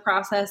in the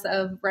process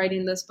of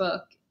writing this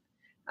book.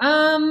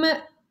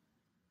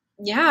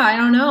 Yeah, I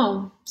don't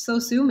know. So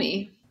sue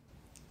me.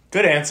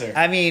 Good answer.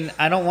 I mean,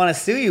 I don't want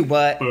to sue you,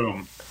 but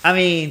Boom. I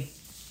mean,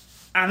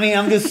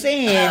 I'm just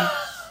saying.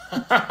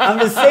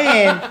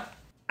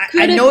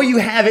 I know you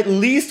have at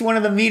least one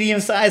of the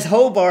medium-sized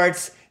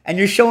Hobarts, and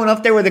you're showing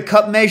up there with a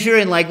cup measure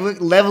and like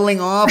leveling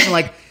off and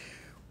like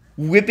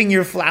whipping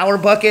your flour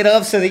bucket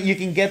up so that you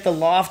can get the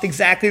loft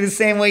exactly the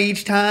same way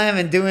each time,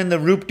 and doing the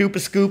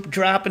roop-doop-a-scoop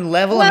drop and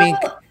level. Well, I mean,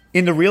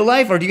 in the real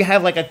life, or do you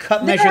have like a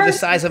cup measure the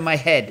size of my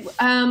head?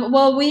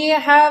 Well, we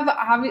have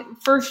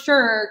for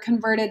sure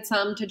converted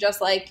some to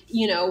just like,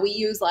 we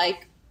use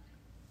like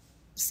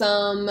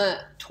some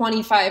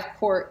 25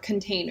 quart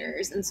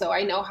containers. And so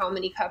I know how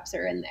many cups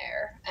are in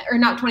there, or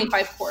not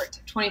 25 quart,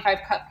 25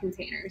 cup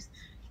containers.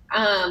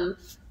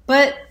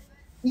 But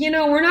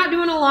we're not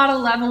doing a lot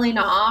of leveling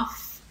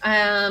off.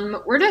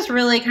 We're just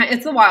really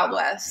it's the Wild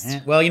West.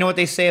 Yeah. Well, you know what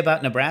they say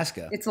about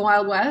Nebraska? It's the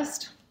Wild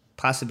West.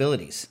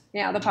 Possibilities.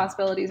 Yeah, the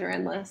possibilities are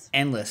endless.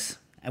 Endless.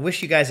 I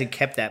wish you guys had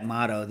kept that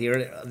motto.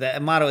 The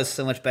motto is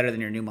so much better than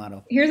your new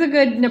motto. Here's a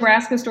good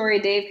Nebraska story,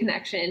 Dave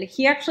connection.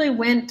 He actually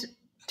went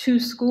to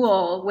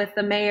school with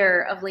the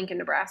mayor of Lincoln,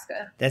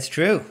 Nebraska. That's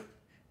true.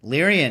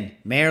 Mayor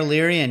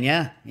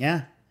Lerian.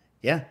 Yeah.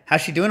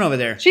 How's she doing over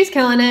there? She's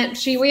killing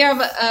it. We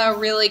have a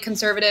really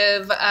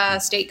conservative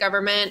state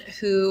government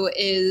who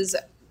is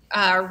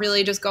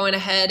really just going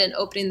ahead and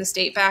opening the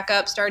state back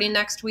up starting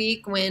next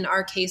week, when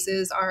our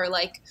cases are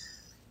like,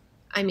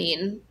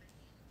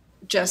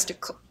 just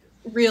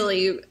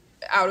really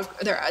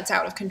it's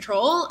out of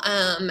control.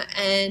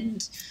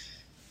 And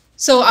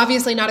so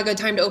obviously not a good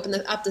time to open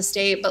up the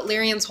state, but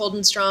Lerian's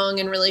holding strong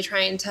and really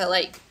trying to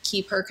like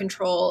keep her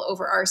control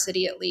over our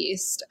city at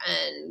least,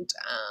 and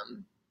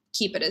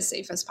keep it as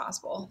safe as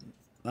possible.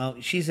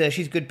 Well,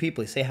 she's good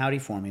people. Say howdy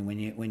for me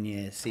when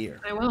you see her.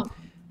 I will.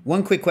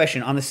 One quick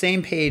question. On the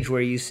same page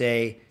where you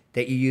say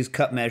that you use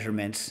cup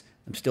measurements,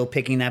 I'm still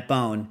picking that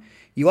bone.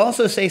 You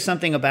also say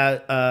something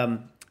about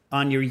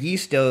on your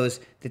yeast doughs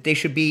that they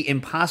should be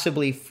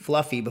impossibly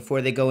fluffy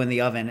before they go in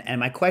the oven. And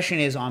my question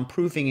is on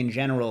proofing in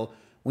general.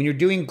 When you're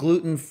doing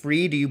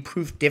gluten-free, do you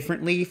proof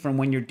differently from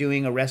when you're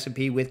doing a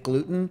recipe with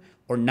gluten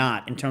or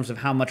not, in terms of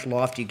how much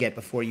loft you get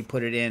before you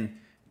put it in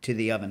to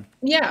the oven?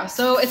 Yeah,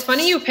 so it's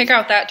funny you pick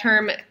out that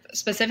term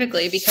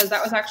specifically, because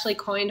that was actually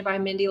coined by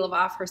Mindy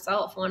LaVoff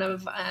herself, one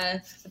of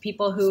the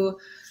people who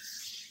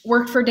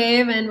worked for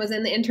Dave and was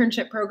in the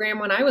internship program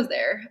when I was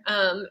there.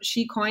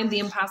 She coined the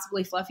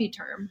impossibly fluffy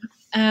term.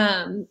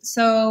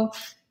 So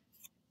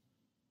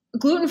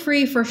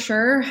gluten-free for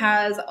sure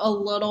has a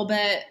little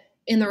bit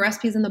in the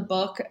recipes in the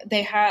book.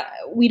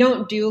 We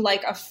don't do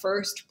like a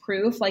first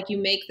proof, like you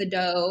make the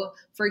dough.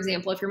 For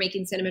example, if you're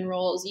making cinnamon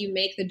rolls, you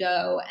make the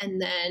dough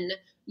and then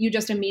you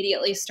just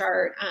immediately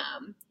start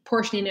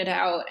portioning it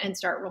out and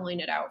start rolling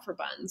it out for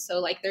buns. So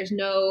like there's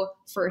no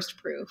first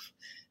proof.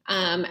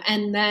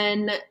 And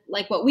then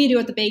like what we do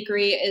at the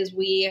bakery is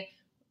we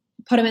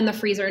put them in the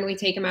freezer and we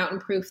take them out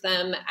and proof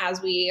them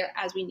as we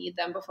need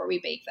them before we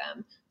bake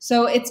them.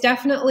 So it's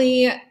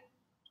definitely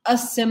a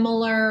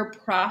similar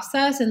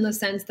process in the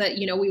sense that,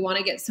 you know, we want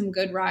to get some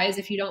good rise.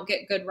 If you don't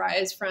get good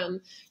rise from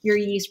your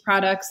yeast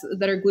products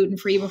that are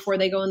gluten-free before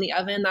they go in the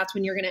oven, that's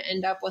when you're going to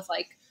end up with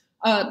like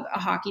a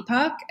hockey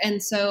puck.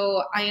 And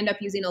so I end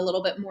up using a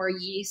little bit more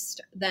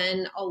yeast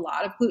than a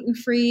lot of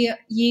gluten-free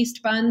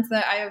yeast buns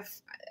that I have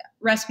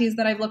recipes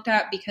that I've looked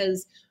at,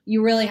 because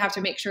you really have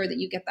to make sure that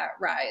you get that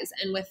rise.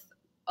 And with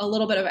a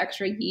little bit of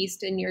extra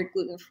yeast in your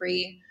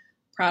gluten-free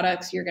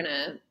products, you're going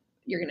to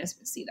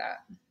see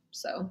that.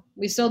 So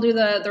we still do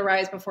the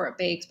rise before it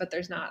bakes, but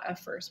there's not a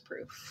first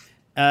proof.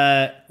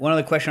 One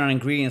other question on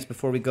ingredients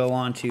before we go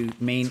on to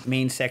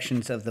main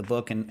sections of the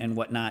book and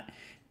whatnot.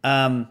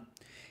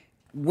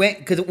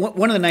 Because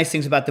one of the nice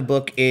things about the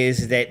book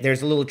is that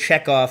there's a little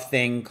checkoff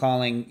thing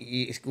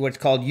calling what's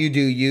called "You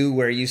Do You,"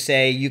 where you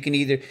say you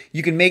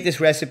can make this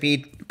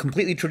recipe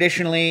completely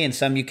traditionally, and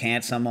some you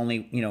can't. Some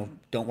only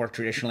don't work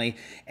traditionally,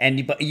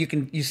 but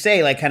you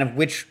say like kind of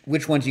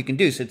which ones you can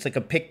do. So it's like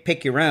a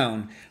pick your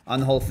own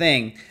on the whole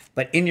thing.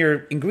 But in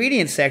your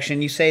ingredients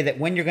section, you say that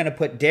when you're going to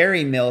put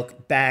dairy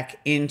milk back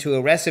into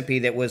a recipe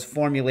that was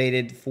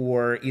formulated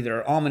for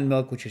either almond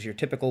milk, which is your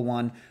typical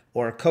one,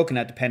 or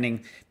coconut,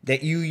 depending,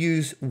 that you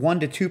use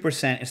 1% to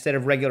 2% instead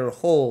of regular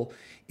whole.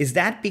 Is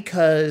that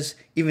because,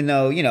 even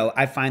though,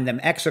 I find them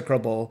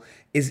execrable,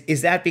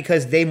 is that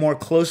because they more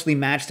closely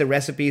match the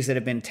recipes that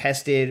have been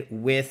tested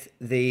with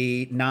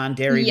the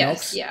non-dairy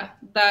milks? Yes, yeah,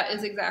 that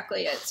is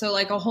exactly it. So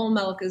like a whole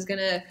milk is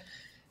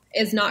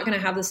not going to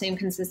have the same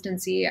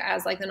consistency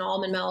as like an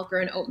almond milk or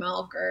an oat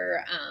milk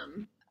or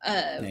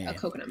a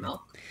coconut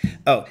milk.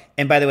 Oh,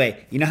 and by the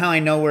way, you know how I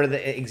know we're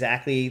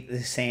exactly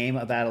the same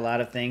about a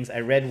lot of things? I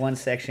read one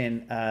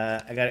section.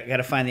 I got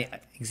to find the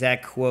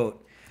exact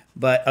quote,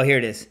 but here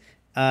it is.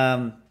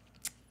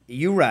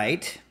 You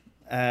write,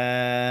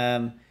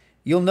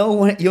 you'll know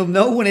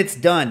when it's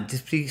done.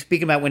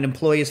 Speaking about when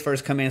employees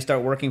first come in and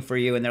start working for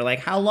you, and they're like,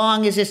 how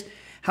long is this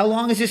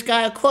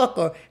guy a cook?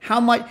 Or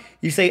how much?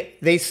 You say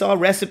they saw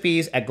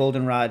recipes at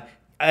Goldenrod.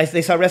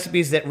 They saw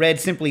recipes that read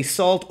simply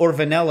salt or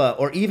vanilla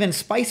or even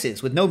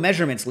spices with no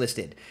measurements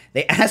listed.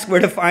 They asked where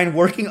to find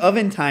working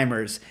oven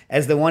timers,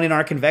 as the one in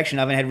our convection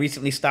oven had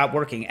recently stopped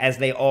working, as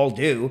they all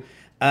do.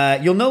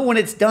 You'll know when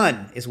it's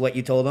done, is what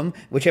you told them,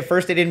 which at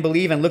first they didn't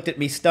believe and looked at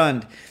me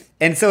stunned.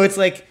 And so it's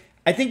like,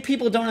 I think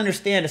people don't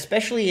understand,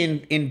 especially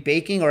in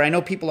baking, or I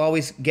know people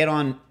always get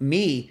on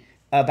me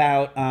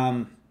about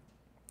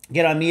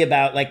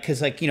like,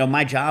 because like,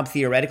 my job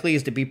theoretically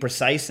is to be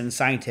precise and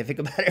scientific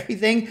about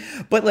everything,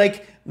 but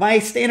like my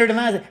standard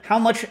amount is how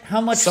much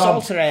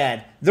salt should I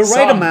add? The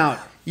right amount,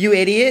 you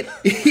idiot.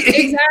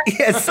 Exactly.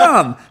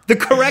 Yeah, the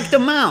correct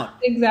amount.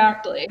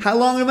 Exactly. How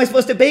long am I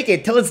supposed to bake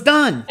it till it's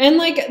done? And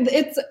like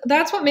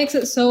that's what makes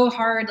it so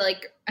hard.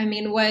 Like, I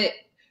mean,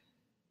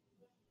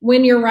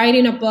 when you're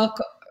writing a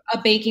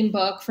baking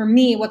book, for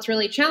me, what's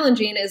really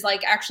challenging is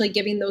like actually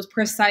giving those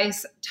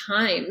precise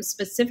times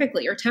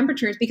specifically, or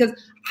temperatures, because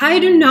I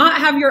do not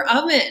have your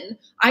oven.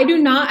 I do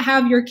not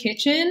have your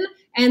kitchen.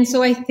 And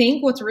so I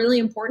think what's really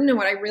important, and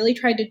what I really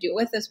tried to do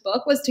with this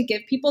book, was to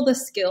give people the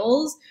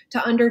skills to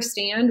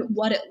understand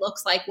what it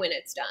looks like when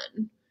it's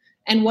done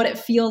and what it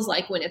feels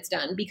like when it's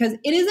done, because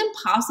it is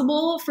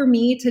impossible for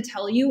me to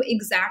tell you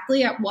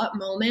exactly at what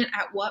moment,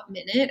 at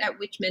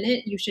which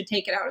minute you should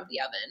take it out of the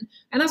oven.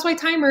 And that's why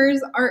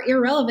timers are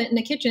irrelevant in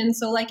a kitchen.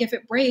 So like if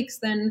it breaks,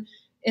 then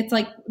it's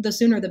like the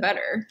sooner the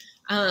better.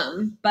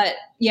 But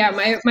yeah,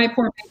 my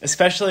poor,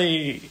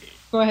 especially,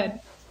 go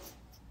ahead.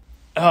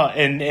 Oh,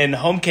 in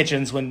home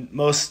kitchens, when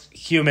most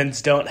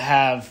humans don't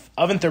have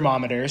oven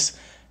thermometers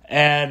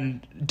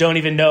and don't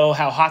even know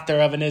how hot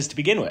their oven is to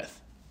begin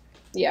with.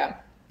 Yeah.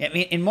 I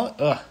mean,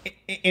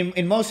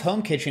 in most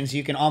home kitchens,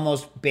 you can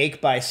almost bake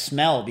by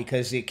smell,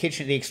 because the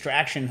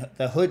extraction,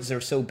 the hoods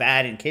are so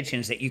bad in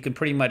kitchens that you can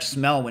pretty much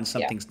smell when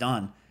something's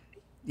done.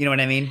 You know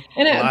what I mean?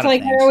 And it's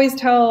like I always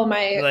tell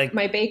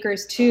my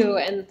bakers too,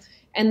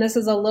 and this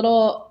is a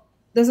little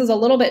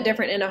bit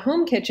different in a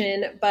home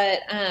kitchen, but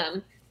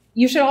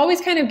you should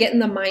always kind of get in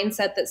the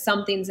mindset that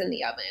something's in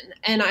the oven.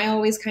 And I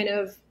always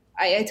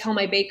I tell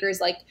my bakers,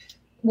 like,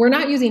 we're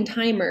not using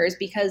timers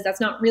because that's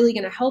not really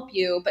going to help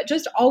you, but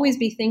just always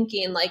be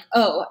thinking like,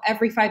 oh,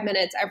 every 5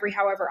 minutes, every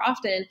however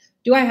often,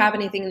 do I have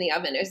anything in the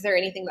oven? Is there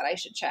anything that I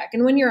should check?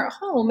 And when you're at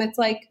home, it's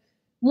like,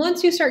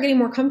 once you start getting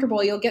more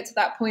comfortable, you'll get to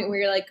that point where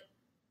you're like,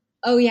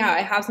 oh yeah, I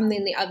have something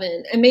in the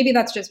oven. And maybe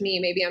that's just me.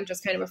 Maybe I'm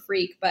just kind of a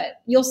freak,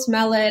 but you'll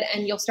smell it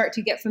and you'll start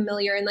to get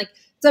familiar. And like,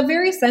 it's a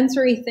very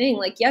sensory thing.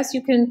 Like, yes,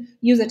 you can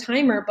use a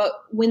timer, but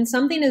when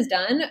something is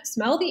done,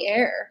 smell the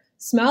air,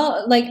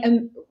 smell like,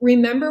 and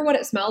remember what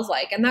it smells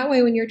like. And that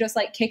way, when you're just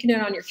like kicking it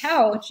on your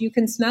couch, you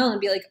can smell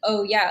and be like,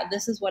 oh yeah,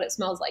 this is what it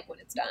smells like when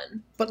it's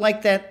done. But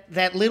like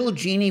that little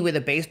genie with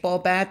a baseball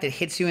bat that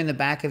hits you in the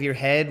back of your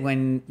head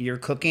when you're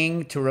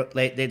cooking,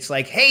 it's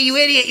like, hey, you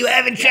idiot, you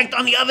haven't checked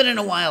on the oven in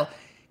a while.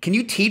 Can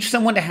you teach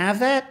someone to have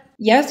that?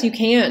 Yes, you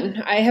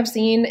can. I have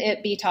seen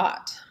it be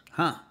taught.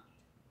 Huh.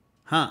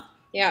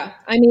 Yeah.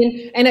 I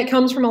mean, and it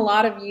comes from a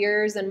lot of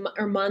years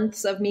or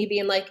months of me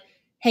being like,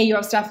 hey, you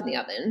have stuff in the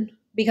oven,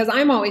 because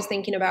I'm always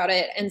thinking about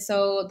it. And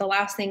so the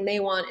last thing they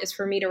want is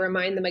for me to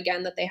remind them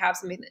again that they have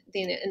something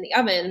in the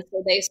oven.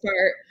 So they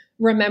start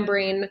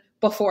remembering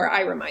before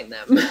I remind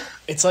them.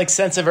 It's like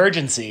sense of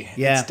urgency.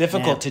 Yeah, it's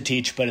difficult to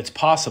teach, but it's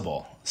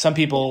possible. Some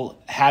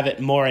people have it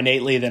more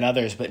innately than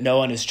others, but no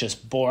one is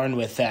just born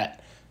with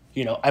that,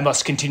 I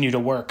must continue to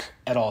work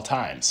at all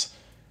times.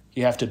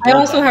 You have to build I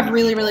also that have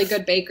really, really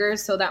good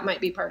bakers, so that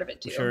might be part of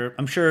it too.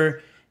 I'm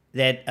sure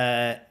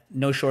that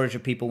no shortage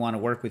of people want to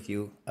work with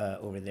you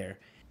over there.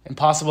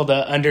 Impossible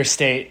to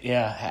understate,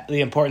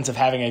 the importance of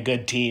having a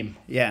good team.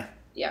 Yeah.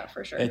 Yeah,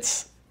 for sure.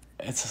 It's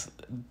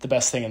the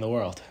best thing in the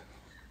world.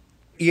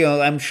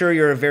 I'm sure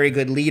you're a very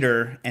good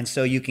leader, and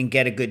so you can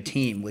get a good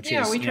team, which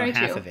is try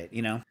half to. of it,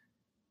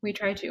 We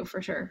try to,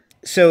 for sure.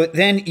 So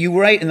then you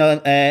write in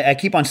the. I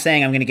keep on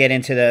saying I'm going to get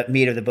into the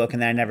meat of the book,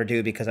 and then I never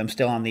do because I'm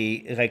still on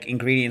the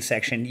ingredient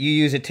section. You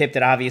use a tip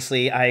that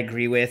obviously I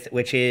agree with,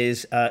 which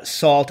is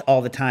salt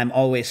all the time,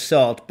 always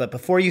salt. But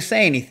before you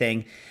say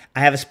anything,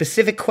 I have a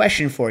specific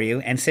question for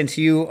you. And since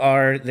you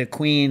are the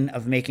queen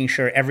of making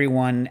sure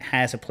everyone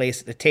has a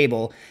place at the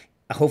table,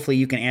 hopefully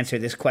you can answer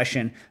this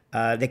question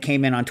that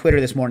came in on Twitter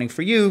this morning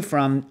for you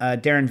from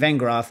Darren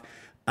Vengroff.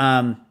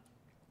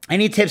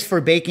 Any tips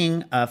for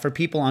baking for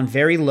people on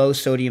very low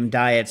sodium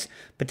diets?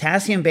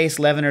 Potassium-based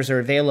leaveners are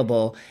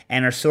available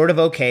and are sort of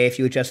okay if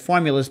you adjust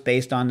formulas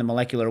based on the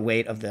molecular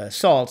weight of the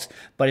salts,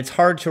 but it's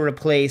hard to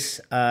replace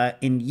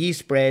in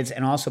yeast breads,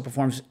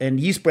 and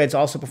yeast breads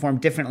also perform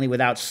differently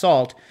without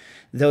salt,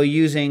 though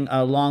using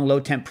long low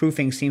temp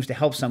proofing seems to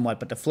help somewhat,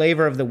 but the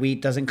flavor of the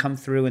wheat doesn't come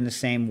through in the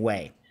same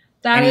way.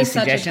 That is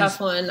such a tough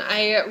one.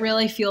 I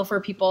really feel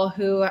for people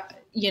who,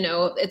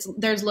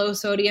 there's low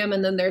sodium,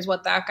 and then there's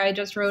what that guy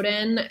just wrote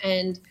in.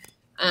 And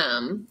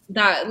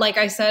that, like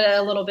I said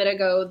a little bit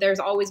ago, there's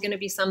always going to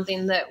be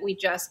something that we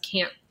just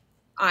can't,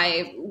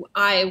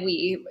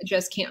 we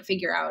just can't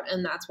figure out.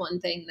 And that's one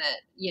thing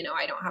that,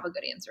 I don't have a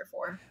good answer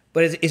for.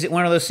 But is it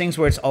one of those things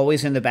where it's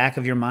always in the back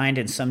of your mind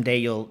and someday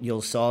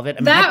you'll solve it? I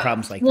mean, I have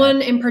problems like that.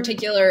 One in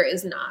particular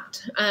is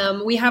not.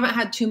 We haven't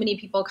had too many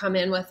people come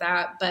in with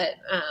that, but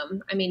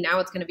now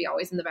it's going to be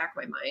always in the back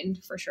of my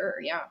mind for sure.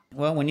 Yeah.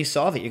 Well, when you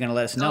solve it, you're going to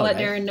let us know. I'll let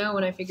Darren know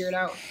when I figure it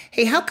out.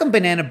 Hey, how come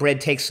banana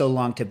bread takes so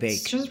long to bake?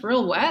 It's just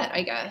real wet,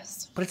 I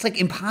guess. But it's like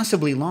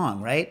impossibly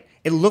long, right?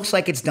 It looks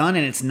like it's done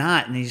and it's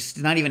not, and it's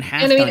not even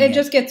half done. And it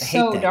just gets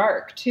so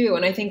dark too.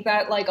 And I think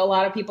that like a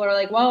lot of people are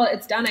like, well,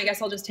 it's done, I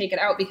guess I'll just take it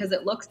out because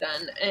it looks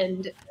done.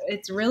 And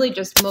it's really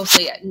just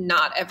mostly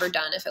not ever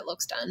done if it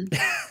looks done.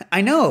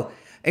 I know.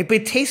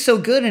 It tastes so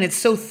good and it's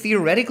so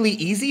theoretically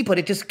easy, but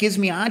it just gives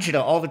me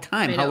agita all the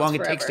time how long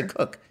it takes to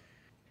cook.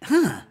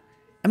 Huh.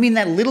 I mean,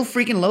 that little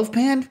freaking loaf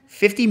pan,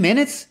 50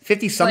 minutes,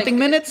 50-something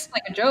minutes? It's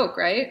like a joke,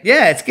 right?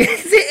 Yeah,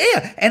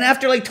 yeah. And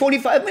after like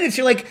 25 minutes,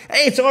 you're like,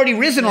 hey, it's already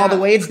risen all the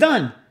way, it's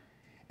done.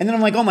 And then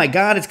I'm like, oh my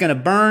God, it's going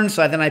to burn.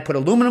 So then I put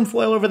aluminum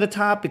foil over the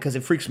top because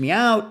it freaks me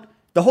out.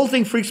 The whole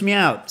thing freaks me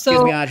out. So,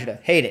 gives me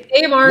agita. Hate it.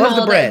 Dave Arnold,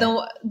 love the bread.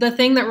 The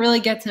thing that really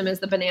gets him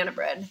is the banana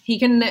bread. He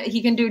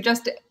can do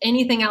just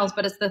anything else,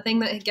 but it's the thing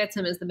that gets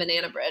him is the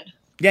banana bread.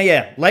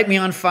 Yeah. Light me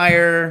on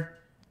fire,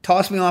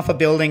 toss me off a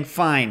building,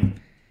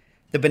 fine.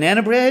 The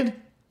banana bread,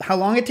 how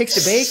long it takes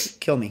to bake?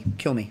 Kill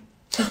me.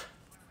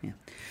 Yeah.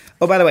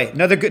 Oh, by the way,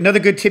 another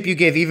good tip you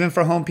give, even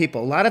for home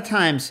people. A lot of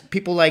times,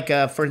 people like,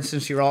 for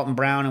instance, your Alton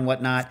Brown and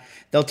whatnot,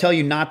 they'll tell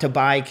you not to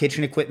buy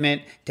kitchen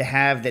equipment to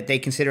have that they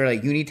consider a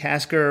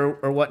unitasker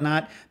or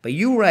whatnot. But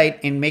you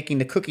write in making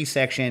the cookie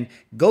section,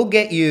 go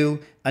get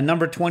you a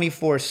number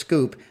 24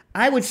 scoop.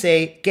 I would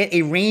say get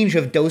a range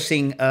of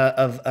dosing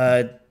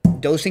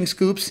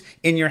scoops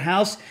in your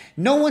house.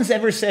 No one's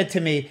ever said to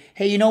me,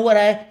 hey, you know what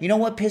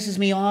pisses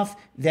me off?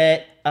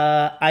 That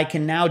I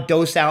can now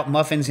dose out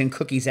muffins and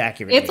cookies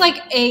accurately. It's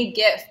like a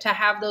gift to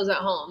have those at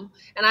home.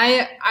 And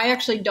I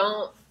actually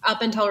don't,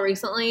 up until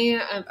recently,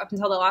 up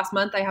until the last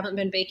month, I haven't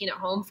been baking at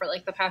home for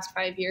like the past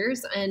 5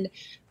 years. And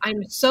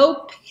I'm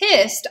so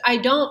pissed I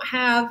don't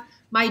have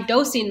my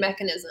dosing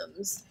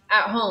mechanisms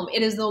at home.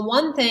 It is the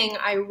one thing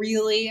I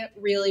really,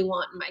 really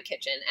want in my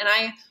kitchen. And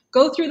I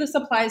go through the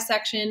supplies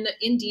section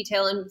in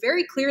detail and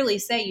very clearly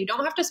say you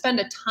don't have to spend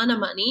a ton of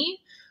money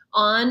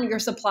on your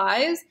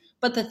supplies,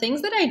 but the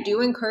things that I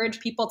do encourage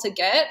people to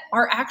get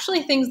are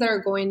actually things that are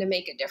going to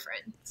make a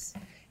difference.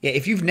 Yeah,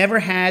 if you've never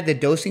had the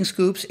dosing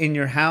scoops in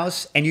your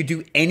house and you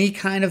do any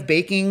kind of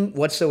baking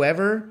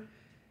whatsoever,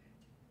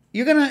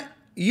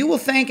 you will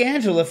thank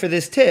Angela for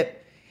this tip.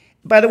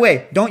 By the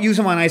way, don't use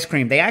them on ice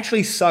cream. They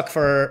actually suck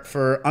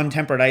for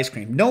untempered ice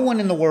cream. No one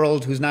in the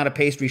world who's not a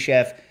pastry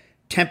chef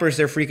tempers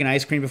their freaking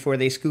ice cream before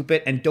they scoop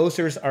it, and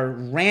dosers are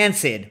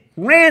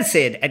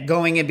rancid at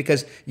going in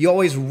because you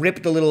always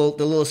rip the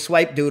little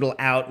swipe doodle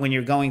out when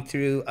you're going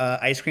through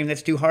ice cream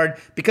that's too hard.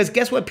 Because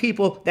guess what,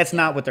 people? That's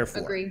not what they're for.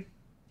 Agree.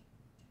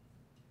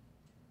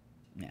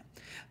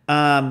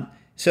 Yeah.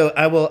 So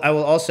I will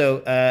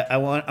also I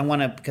want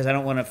to, because I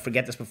don't want to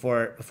forget this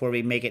before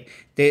we make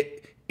it.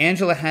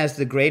 Angela has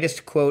the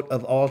greatest quote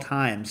of all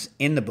times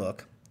in the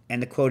book,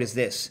 and the quote is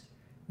this: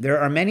 "There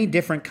are many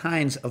different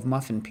kinds of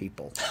muffin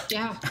people."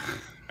 Yeah.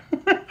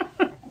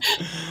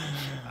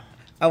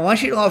 I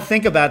want you to all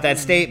think about that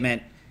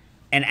statement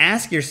and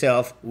ask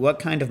yourself, what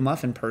kind of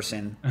muffin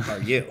person are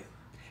you?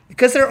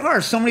 Because there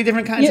are so many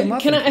different kinds of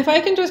muffin. If I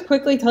can just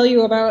quickly tell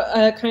you about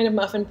a kind of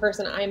muffin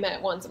person I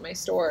met once at my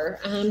store.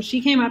 She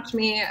came up to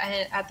me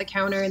at the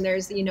counter, and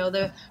there's,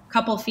 the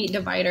couple feet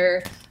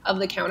divider of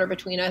the counter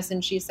between us.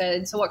 And she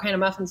said, "So what kind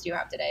of muffins do you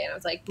have today?" And I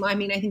was like,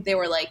 I think they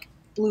were like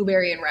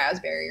blueberry and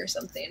raspberry or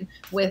something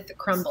with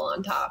crumble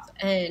on top.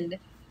 And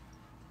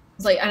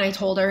I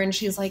told her, and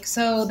she's like,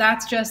 "So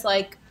that's just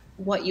like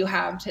what you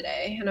have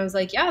today?" And I was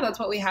like, "Yeah, that's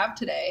what we have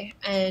today."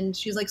 And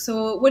she's like,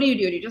 "So what do?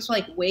 Do you just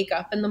like wake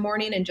up in the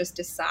morning and just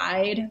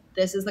decide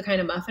this is the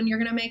kind of muffin you're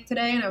going to make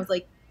today?" And I was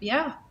like,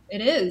 "Yeah,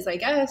 it is, I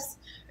guess."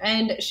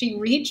 And she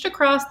reached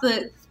across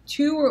the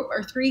 2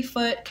 or 3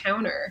 foot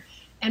counter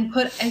and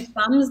put a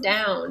thumbs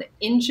down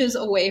inches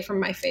away from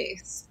my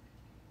face.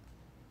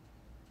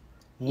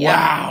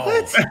 Wow.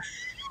 What?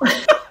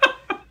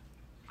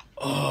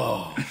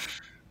 Oh.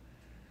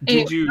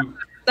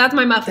 That's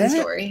my muffin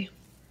story.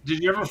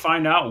 Did you ever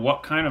find out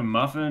what kind of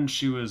muffin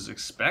she was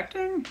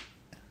expecting?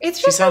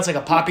 She sounds like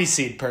a poppy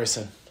seed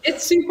person.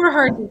 It's super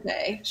hard to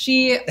say.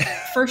 She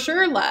for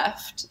sure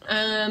left.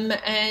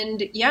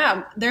 And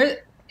yeah,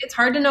 it's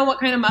hard to know what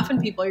kind of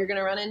muffin people you're going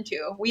to run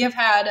into. We have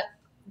had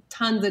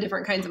tons of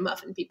different kinds of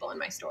muffin people in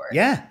my store.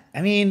 Yeah.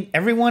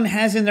 Everyone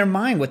has in their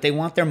mind what they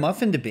want their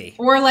muffin to be.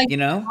 Or do they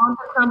want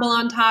the crumble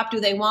on top? Do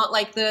they want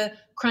like the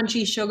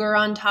crunchy sugar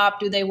on top?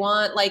 Do they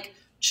want like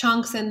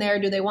chunks in there?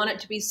 Do they want it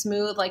to be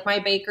smooth? Like my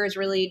bakers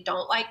really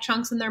don't like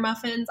chunks in their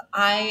muffins.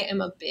 I am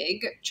a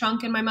big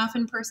chunk in my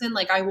muffin person.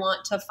 Like I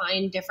want to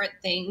find different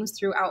things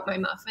throughout my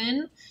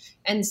muffin.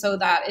 And so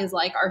that is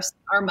like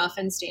our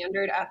muffin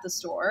standard at the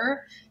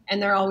store.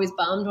 And they're always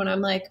bummed when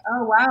I'm like,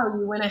 "Oh wow,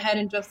 you went ahead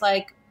and just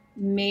like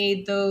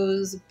made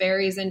those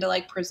berries into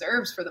like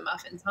preserves for the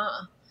muffins,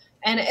 huh?"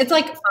 And it's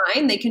like,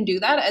 fine, they can do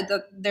that.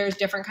 There's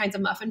different kinds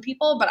of muffin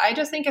people, but I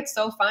just think it's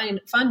so fun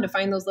to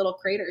find those little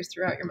craters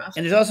throughout your muffin.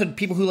 And there's also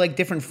people who like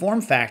different form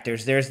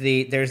factors. There's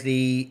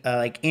the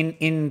like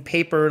in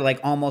paper, like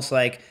almost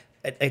like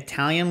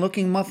Italian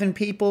looking muffin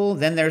people.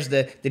 Then there's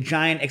the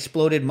giant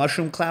exploded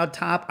mushroom cloud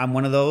top. I'm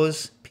one of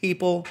those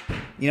people.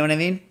 You know what I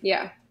mean?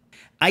 Yeah.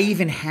 I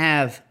even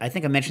have, I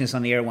think I mentioned this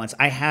on the air once,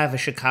 I have a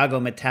Chicago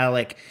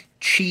metallic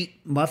cheap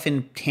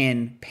muffin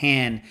tin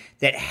pan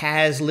that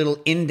has little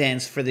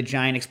indents for the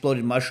giant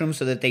exploded mushrooms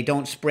so that they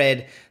don't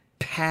spread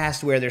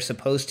past where they're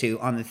supposed to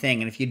on the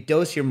thing. And if you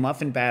dose your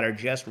muffin batter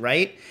just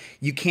right,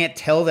 you can't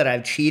tell that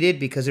I've cheated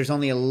because there's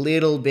only a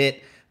little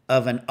bit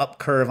of an up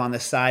curve on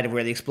the side of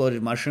where the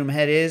exploded mushroom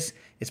head is.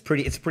 It's a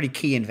pretty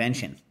key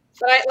invention.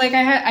 But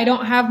I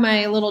don't have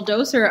my little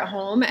doser at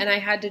home, and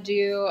I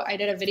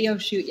did a video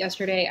shoot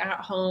yesterday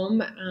at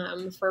home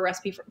for a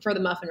recipe for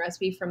the muffin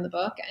recipe from the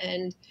book,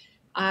 and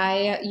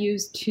I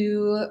used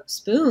 2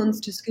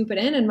 spoons to scoop it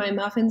in, and my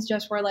muffins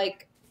just were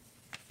like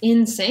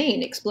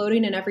insane,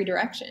 exploding in every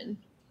direction.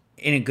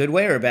 In a good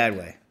way or a bad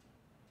way?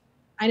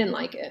 I didn't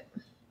like it.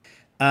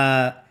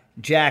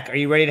 Jack, are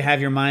you ready to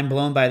have your mind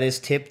blown by this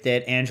tip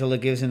that Angela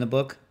gives in the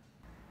book?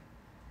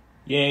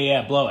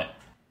 Yeah, blow it.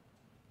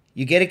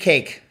 You get a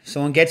cake.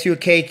 Someone gets you a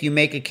cake, you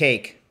make a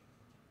cake.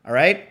 All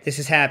right? This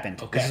has happened.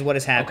 Okay. This is what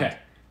has happened. Okay.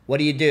 What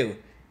do?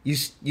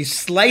 You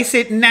slice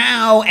it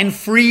now and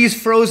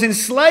freeze frozen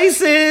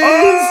slices.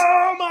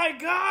 Oh my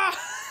God!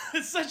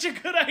 It's such a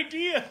good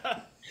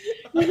idea.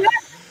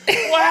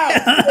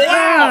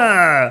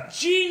 Wow.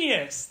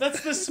 Genius.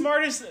 That's the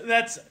smartest.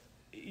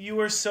 You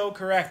were so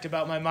correct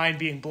about my mind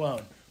being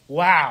blown.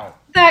 Wow.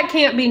 That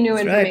can't be new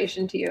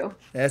information to you.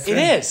 It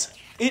is.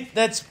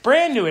 That's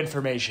brand new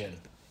information.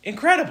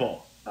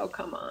 Incredible. Oh,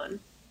 come on.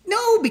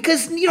 No,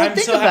 because you don't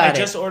think about it. I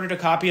just ordered a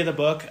copy of the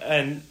book,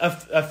 and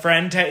a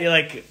friend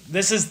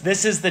this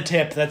is the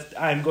tip that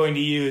I'm going to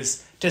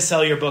use to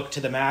sell your book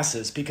to the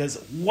masses,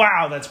 because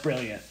wow, that's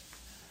brilliant.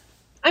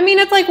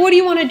 It's like, what do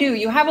you want to do?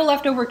 You have a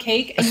leftover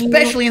cake,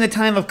 especially in the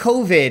time of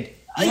COVID.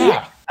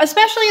 Yeah.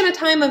 especially in a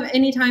time of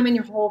any time in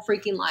your whole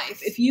freaking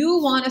life. If you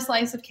want a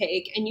slice of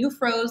cake and you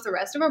froze the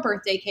rest of a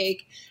birthday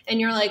cake and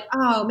you're like,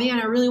 oh man,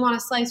 I really want a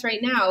slice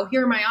right now.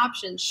 Here are my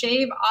options.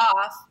 Shave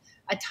off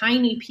a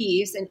tiny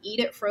piece and eat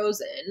it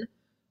frozen,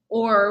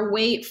 or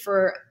wait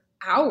for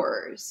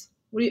hours.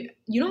 You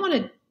don't want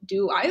to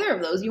do either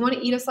of those. You want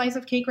to eat a slice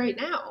of cake right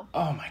now.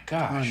 Oh my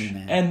gosh. Oh,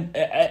 man. And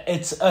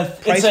it's a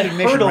admission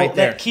hurdle right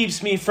there. that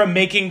keeps me from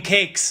making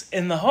cakes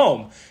in the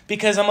home,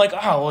 because I'm like,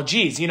 oh, well,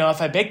 geez,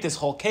 if I bake this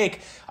whole cake,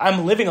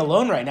 I'm living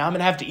alone right now. I'm going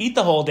to have to eat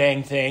the whole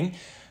dang thing.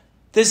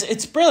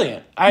 It's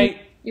brilliant.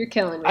 You're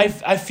killing me.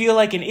 I feel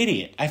like an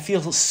idiot. I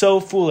feel so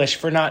foolish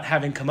for not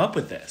having come up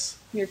with this.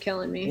 You're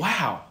killing me.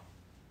 Wow.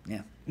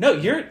 Yeah. No,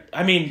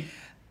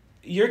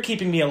 you're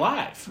keeping me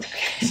alive.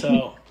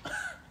 So...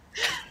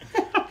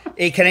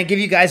 Hey, can I give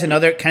you guys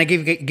another? Can I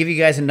give you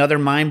guys another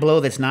mind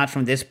blow that's not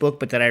from this book,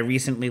 but that I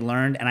recently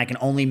learned, and I can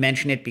only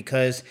mention it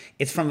because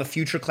it's from a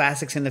Future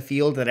Classics in the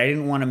Field that I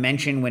didn't want to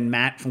mention when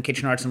Matt from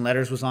Kitchen Arts and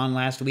Letters was on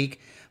last week.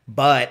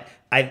 But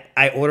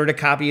I ordered a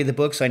copy of the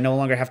book, so I no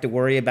longer have to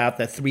worry about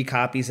the 3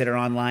 copies that are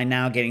online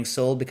now getting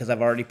sold because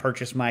I've already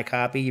purchased my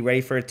copy. You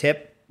ready for a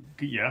tip?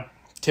 Yeah.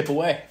 Tip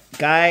away.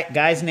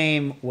 Guy's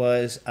name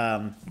was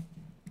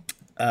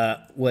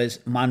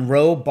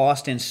Monroe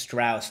Boston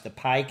Strauss, the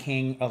pie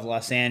king of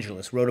Los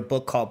Angeles, wrote a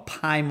book called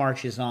Pie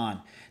Marches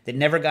On that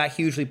never got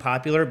hugely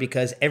popular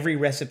because every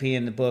recipe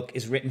in the book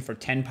is written for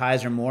 10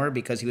 pies or more,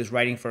 because he was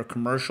writing for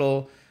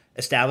commercial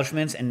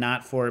establishments and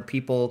not for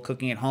people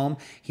cooking at home.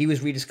 He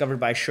was rediscovered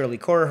by Shirley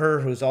Corriher,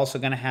 who's also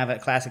going to have a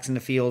Classics in the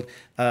Field,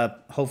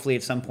 hopefully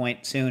at some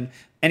point soon.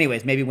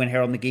 Anyways, maybe when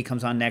Harold McGee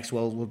comes on next,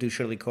 we'll do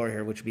Shirley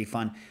Corriher, which would be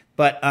fun.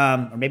 But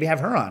or maybe have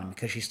her on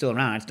because she's still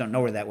around. I just don't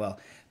know her that well.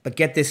 But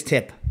get this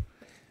tip.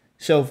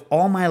 So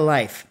all my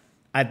life,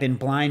 I've been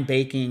blind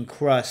baking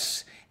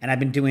crusts, and I've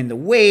been doing the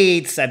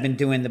weights, I've been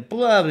doing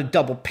the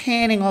double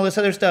panning, all this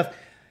other stuff.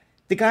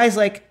 The guy's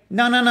like,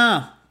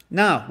 no.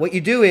 What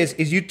you do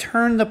is you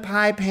turn the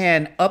pie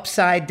pan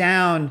upside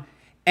down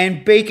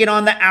and bake it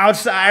on the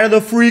outside of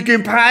the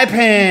freaking pie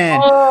pan.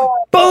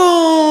 Oh.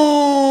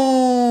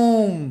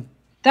 Boom!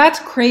 That's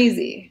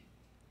crazy.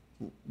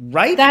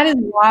 Right? That is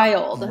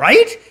wild.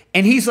 Right?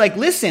 And he's like,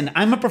 listen,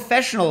 I'm a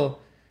professional.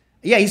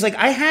 Yeah, he's like,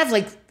 I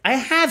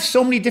have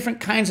so many different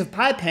kinds of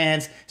pie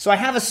pans, so I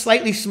have a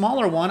slightly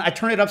smaller one. I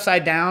turn it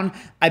upside down,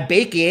 I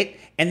bake it,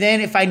 and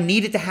then if I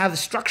need it to have the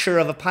structure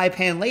of a pie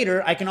pan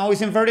later, I can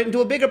always invert it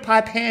into a bigger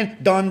pie pan.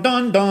 Dun,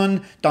 dun,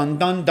 dun, dun,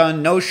 dun,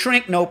 dun. No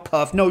shrink, no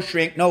puff, no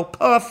shrink, no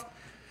puff.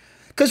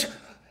 Because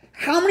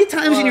how many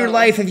times in your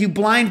life have you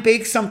blind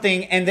baked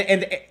something and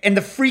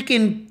the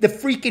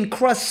freaking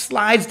crust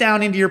slides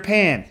down into your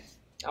pan?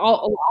 A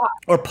lot.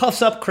 Or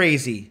puffs up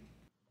crazy?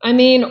 I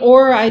mean,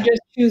 or I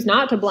just choose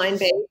not to blind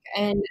bake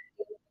and.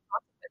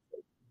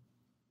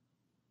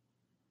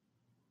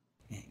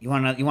 You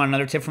want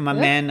another tip from my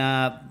man,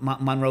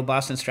 Monroe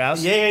Boston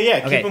Strauss?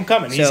 Yeah. Okay. Keep him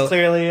coming. He's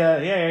clearly,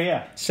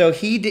 yeah. So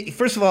he did,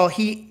 first of all,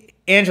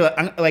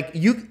 Angela,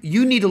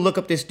 you need to look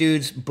up this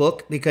dude's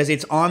book because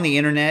it's on the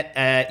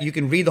internet. You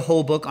can read the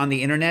whole book on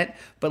the internet,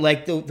 but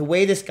like the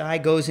way this guy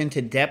goes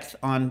into depth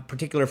on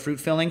particular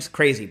fruit fillings,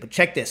 crazy. But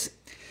check this.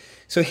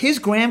 So his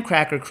graham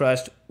cracker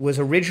crust was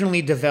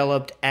originally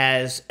developed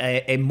as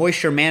a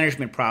moisture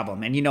management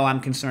problem. And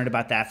I'm concerned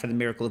about that for the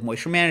Miracle of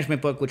Moisture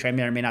Management book, which I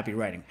may or may not be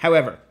writing.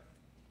 However,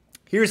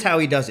 here's how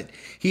he does it.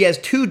 He has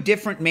 2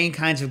 different main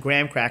kinds of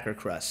graham cracker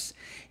crusts.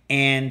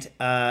 And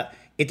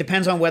it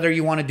depends on whether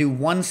you want to do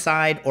one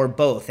side or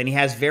both. And he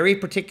has very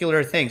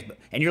particular things.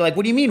 And you're like,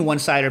 what do you mean one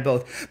side or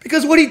both?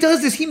 Because what he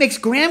does is he makes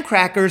graham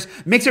crackers,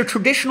 makes a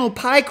traditional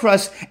pie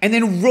crust, and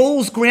then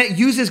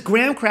uses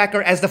graham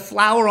cracker as the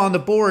flour on the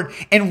board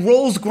and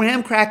rolls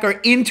graham cracker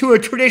into a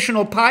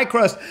traditional pie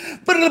crust.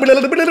 What?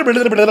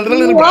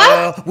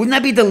 Wouldn't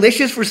that be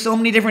delicious for so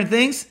many different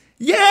things?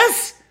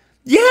 Yes!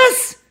 Who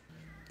is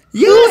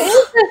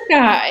this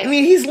guy? I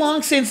mean, he's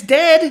long since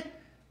dead.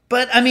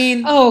 But, I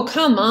mean... Oh,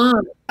 come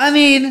on. I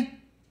mean,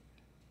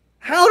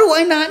 how do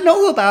I not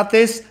know about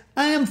this?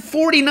 I am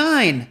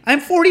 49. I'm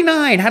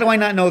 49. How do I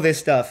not know this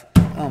stuff?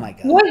 Oh, my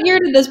God. What year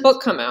did this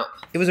book come out?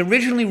 It was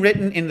originally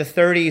written in the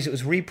 30s. It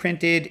was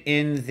reprinted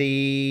in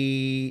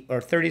the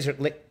 30s or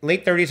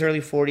late 30s,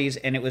 early 40s,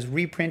 and it was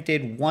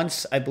reprinted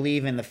once, I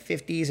believe, in the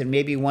 50s and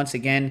maybe once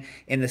again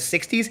in the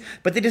 60s.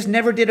 But they just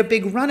never did a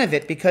big run of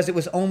it because it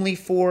was only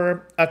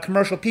for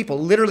commercial people.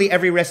 Literally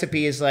every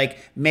recipe is like,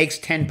 makes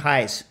 10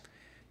 pies.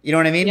 You know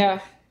what I mean?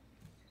 Yeah.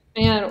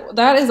 Man,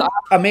 that is awesome.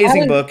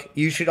 Amazing book.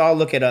 You should all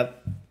look it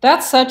up.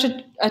 That's such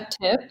a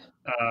tip.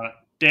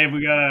 Dave,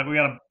 we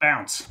gotta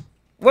bounce.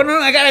 Well, no,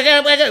 I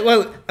got.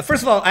 Well,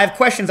 first of all, I have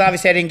questions.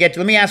 Obviously, I didn't get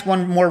to. Let me ask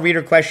one more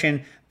reader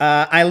question.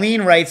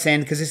 Eileen writes in,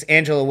 because this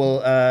Angela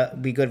will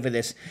be good for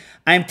this.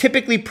 I am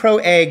typically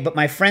pro-egg, but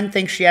my friend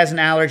thinks she has an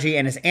allergy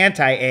and is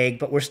anti-egg,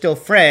 but we're still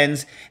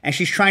friends, and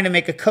she's trying to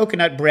make a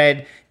coconut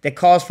bread that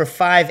calls for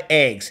 5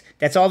 eggs.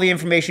 That's all the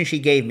information she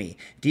gave me.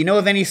 Do you know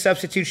of any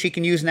substitutes she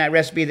can use in that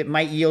recipe that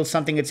might yield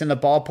something that's in the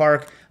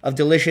ballpark of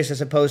delicious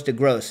as opposed to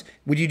gross?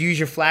 Would you use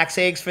your flax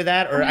eggs for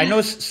that? Or I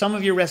know some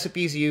of your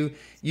recipes you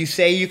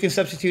say you can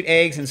substitute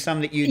eggs and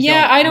some that you don't.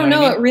 Yeah, I don't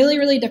know. What I mean? It really,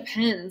 really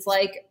depends.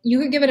 Like, you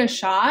could give it a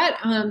shot.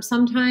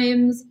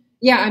 Sometimes,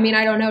 yeah, I mean,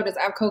 I don't know. Does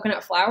it have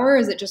coconut flour?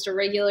 Is it just a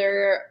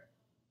regular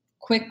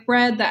quick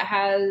bread that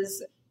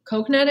has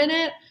coconut in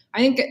it? I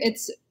think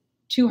it's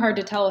too hard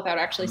to tell without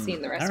actually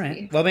seeing the All recipe.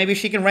 right. Well, maybe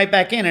she can write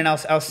back in and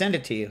I'll send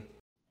it to you.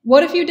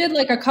 What if you did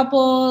like a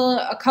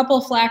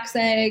couple flax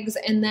eggs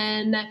and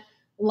then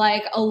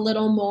like a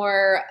little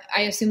more,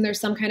 I assume there's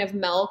some kind of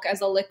milk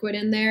as a liquid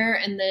in there,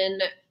 and then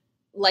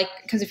like,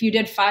 because if you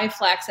did 5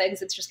 flax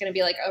eggs, it's just going to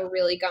be like a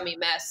really gummy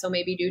mess. So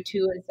maybe do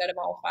 2 instead of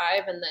all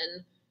 5 and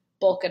then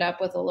bulk it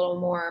up with a little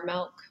more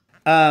milk.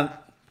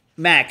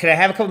 Matt, could I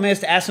have a couple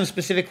minutes to ask some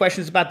specific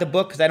questions about the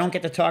book? Because I don't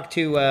get to talk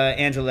to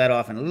Angela that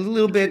often. A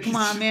little bit. Come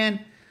on,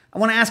 man. I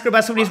want to ask her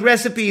about some of these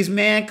recipes,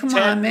 man. Come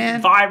on,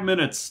 man. 5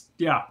 minutes.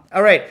 Yeah.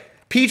 All right.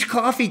 Peach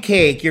coffee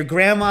cake, your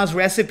grandma's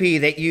recipe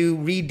that you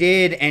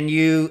redid,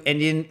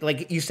 and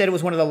like you said, it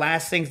was one of the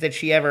last things that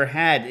she ever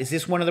had. Is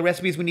this one of the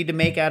recipes we need to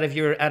make out of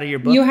your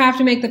book? You have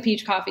to make the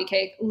peach coffee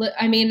cake.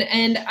 I mean,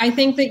 and I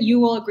think that you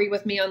will agree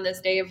with me on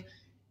this, Dave.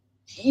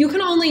 You can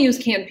only use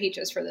canned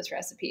peaches for this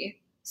recipe.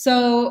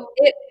 So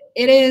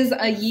it is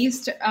a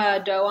yeast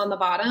dough on the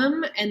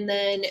bottom, and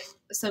then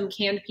some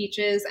canned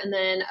peaches, and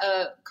then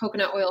a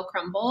coconut oil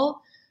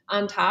crumble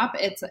on top.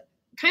 It's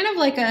kind of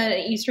like an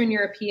Eastern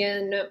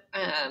European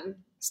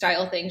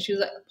style thing. She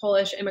was a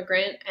Polish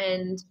immigrant,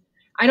 and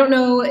I don't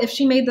know if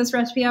she made this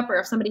recipe up or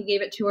if somebody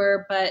gave it to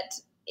her, but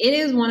it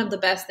is one of the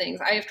best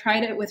things. I have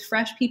tried it with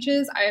fresh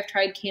peaches. I have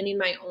tried canning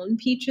my own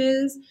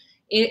peaches.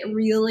 It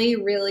really,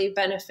 really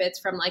benefits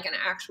from like an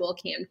actual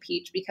canned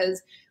peach,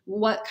 because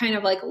what kind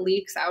of like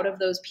leaks out of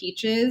those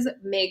peaches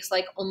makes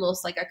like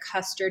almost like a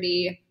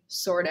custardy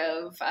sort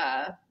of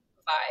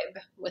vibe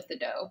with the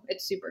dough.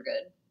 It's super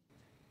good.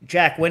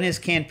 Jack, when is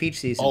canned peach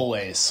season?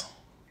 Always.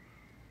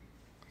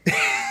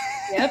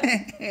 Yep.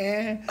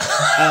 Yeah.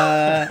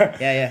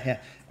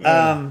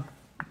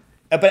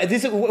 But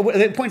this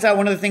it points out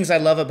one of the things I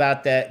love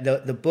about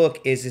the book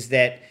is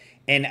that,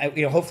 and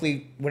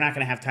hopefully we're not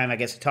going to have time, I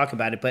guess, to talk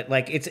about it, but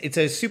like it's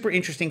a super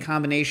interesting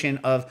combination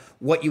of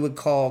what you would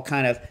call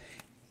kind of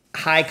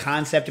high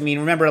concept. I mean,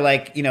 remember,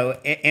 like,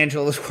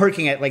 Angela was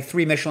working at like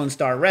 3 Michelin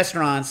star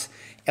restaurants,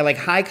 and like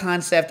high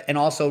concept and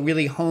also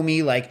really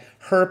homey, like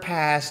her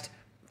past,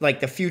 like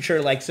the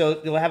future. Like,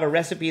 so you'll have a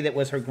recipe that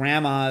was her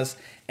grandma's,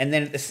 and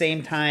then at the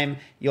same time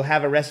you'll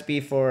have a recipe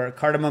for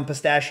cardamom,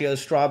 pistachio,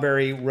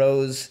 strawberry,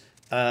 rose,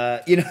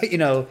 cake.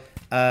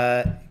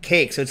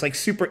 So it's like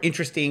super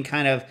interesting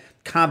kind of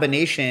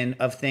combination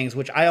of things,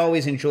 which I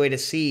always enjoy to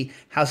see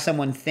how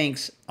someone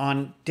thinks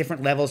on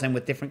different levels and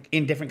with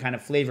different kind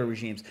of flavor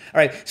regimes.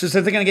 All right, so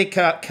they're gonna get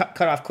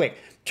cut off quick.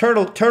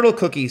 Turtle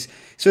cookies.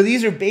 So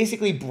these are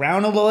basically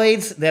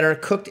brownaloids that are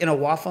cooked in a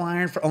waffle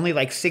iron for only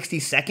like 60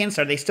 seconds.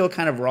 Are they still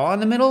kind of raw in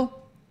the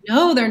middle?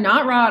 No, they're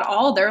not raw at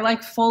all. They're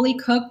like fully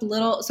cooked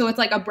little. So it's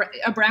like a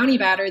brownie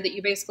batter that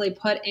you basically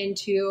put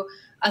into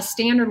a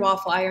standard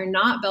waffle iron,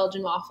 not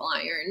Belgian waffle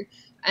iron.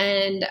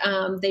 And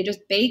they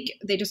just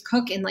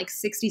cook in like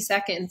 60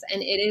 seconds.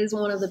 And it is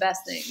one of the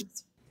best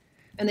things.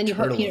 And then you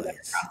put peanut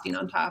butter frosting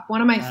on top. One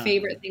of my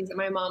favorite things that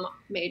my mom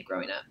made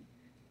growing up.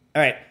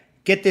 All right.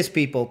 Get this,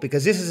 people,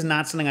 because this is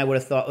not something I would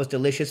have thought was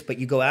delicious, but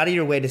you go out of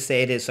your way to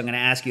say it is, so I'm going to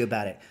ask you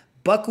about it.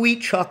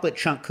 Buckwheat chocolate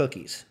chunk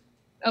cookies.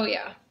 Oh,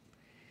 yeah.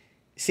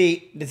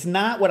 See, it's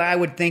not what I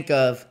would think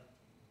of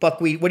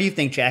buckwheat. What do you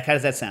think, Jack? How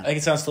does that sound? I think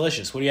it sounds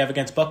delicious. What do you have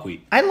against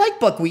buckwheat? I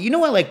like buckwheat. You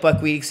know I like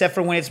buckwheat, except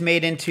for when it's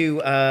made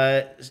into,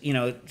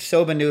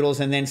 soba noodles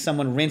and then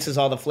someone rinses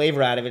all the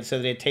flavor out of it so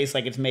that it tastes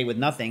like it's made with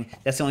nothing.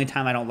 That's the only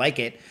time I don't like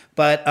it.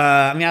 But,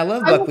 I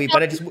love buckwheat,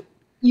 but I just...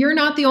 You're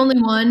not the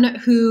only one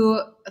who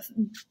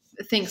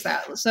thinks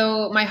that.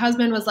 So my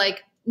husband was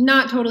like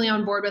not totally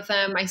on board with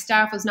them. My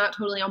staff was not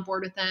totally on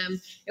board with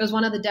them. It was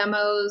one of the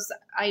demos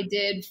I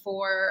did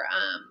for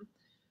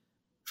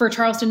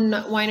Charleston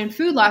Wine and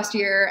Food last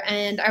year.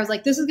 And I was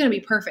like, this is going to be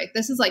perfect.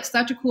 This is like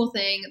such a cool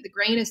thing. The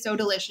grain is so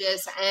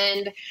delicious.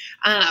 And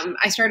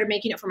I started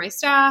making it for my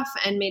staff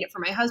and made it for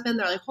my husband.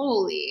 They're like,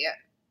 holy,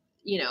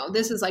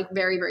 this is like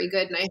very, very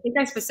good. And I think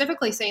I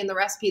specifically say in the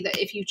recipe that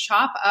if you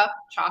chop up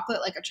chocolate,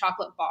 like a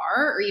chocolate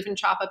bar, or even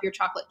chop up your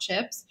chocolate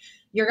chips,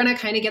 you're going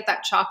to kind of get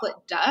that chocolate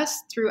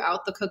dust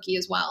throughout the cookie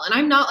as well. And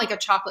I'm not like a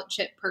chocolate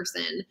chip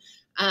person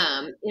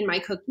in my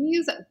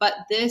cookies, but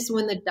this,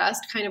 when the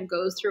dust kind of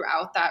goes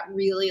throughout that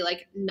really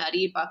like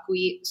nutty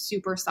buckwheat,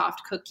 super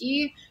soft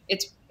cookie,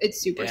 it's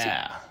super,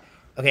 super.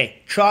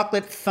 Okay.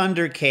 Chocolate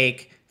Thunder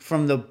Cake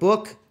from the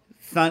book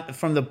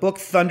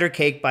Thunder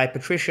Cake by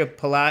Patricia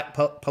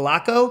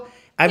Polacco.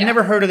 I've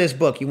never heard of this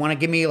book. You want to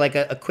give me like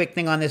a quick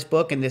thing on this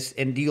book and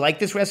do you like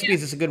this recipe? Yeah.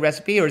 Is this a good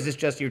recipe, or is this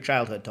just your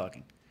childhood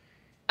talking?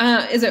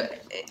 Is it?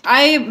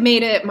 I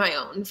made it my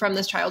own from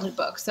this childhood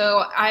book.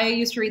 So I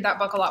used to read that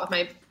book a lot with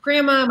my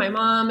grandma, my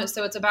mom.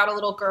 So it's about a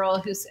little girl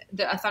who's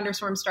a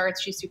thunderstorm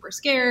starts. She's super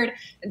scared,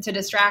 and to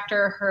distract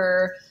her,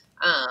 her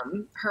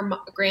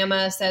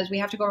grandma says we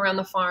have to go around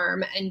the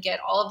farm and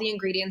get all of the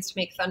ingredients to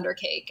make thunder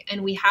cake,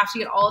 and we have to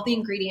get all of the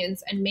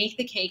ingredients and make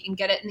the cake and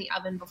get it in the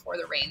oven before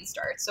the rain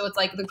starts. So it's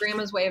like the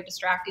grandma's way of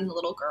distracting the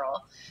little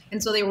girl.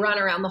 And so they run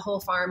around the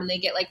whole farm and they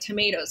get like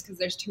tomatoes because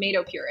there's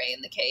tomato puree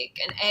in the cake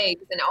and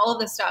eggs and all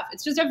of this stuff.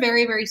 It's just a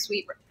very, very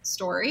sweet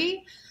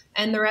story.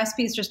 And the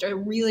recipe is just a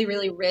really,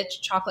 really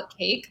rich chocolate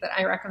cake that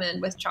I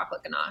recommend with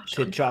chocolate ganache.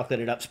 To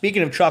chocolate it up.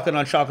 Speaking of chocolate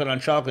on chocolate on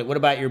chocolate, what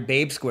about your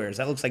Babe Squares?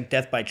 That looks like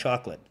death by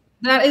chocolate.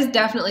 That is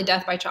definitely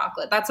death by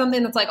chocolate. That's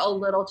something that's like a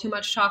little too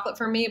much chocolate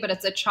for me, but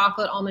it's a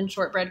chocolate almond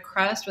shortbread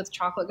crust with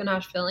chocolate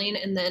ganache filling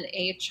and then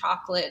a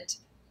chocolate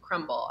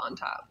crumble on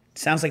top.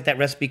 Sounds like that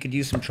recipe could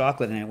use some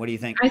chocolate in it. What do you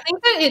think? I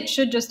think that it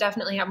should just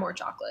definitely have more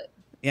chocolate.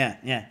 Yeah.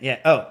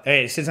 Oh, all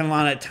right. Since I'm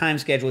on a time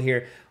schedule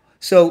here.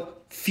 So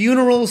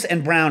funerals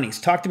and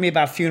brownies. Talk to me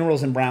about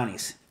funerals and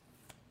brownies.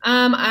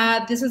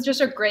 This is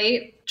just a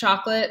great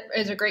chocolate.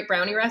 It's a great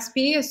brownie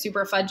recipe. It's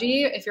super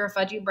fudgy. If you're a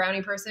fudgy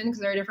brownie person, because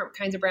there are different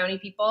kinds of brownie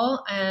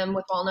people,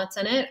 with walnuts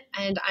in it.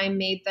 And I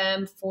made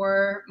them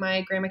for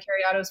my grandma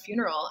Carriato's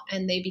funeral,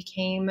 and they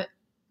became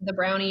the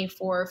brownie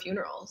for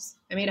funerals.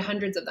 I made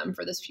hundreds of them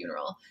for this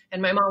funeral.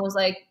 And my mom was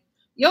like,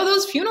 yo,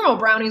 those funeral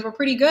brownies were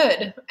pretty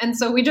good. And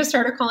so we just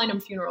started calling them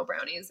funeral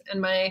brownies.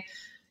 And my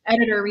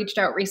editor reached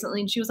out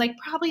recently and she was like,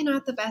 probably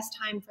not the best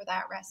time for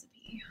that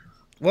recipe.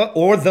 Well,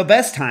 or the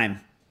best time.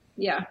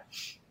 Yeah.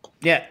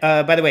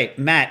 Yeah. By the way,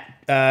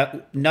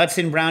 Matt, nuts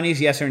in brownies,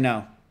 yes or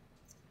no?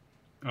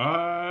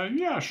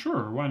 Yeah,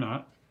 sure. Why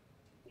not?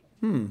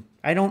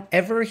 I don't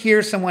ever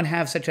hear someone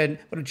have such a...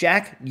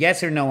 Jack,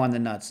 yes or no on the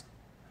nuts?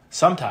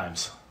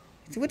 Sometimes.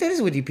 What is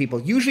it with you people?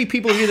 Usually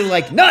people are either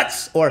like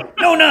nuts or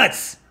no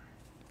nuts.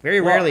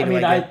 Very rarely do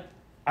I get...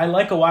 I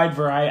like a wide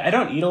variety. I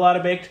don't eat a lot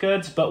of baked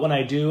goods, but when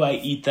I do, I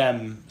eat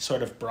them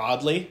sort of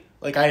broadly.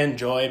 Like, I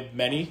enjoy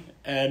many,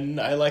 and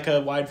I like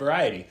a wide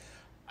variety.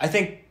 I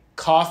think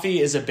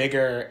coffee is a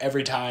bigger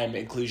every time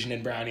inclusion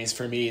in brownies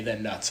for me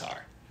than nuts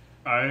are.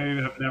 I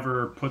have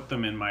never put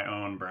them in my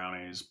own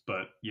brownies,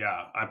 but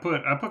yeah, I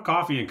put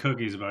coffee in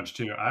cookies a bunch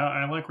too.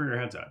 I like where your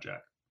head's at,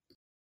 Jack.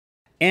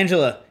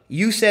 Angela,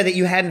 you said that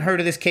you hadn't heard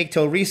of this cake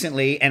till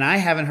recently, and I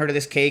haven't heard of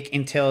this cake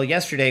until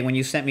yesterday when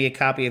you sent me a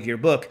copy of your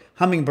book,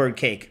 Hummingbird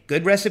Cake.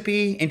 Good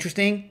recipe?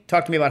 Interesting?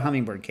 Talk to me about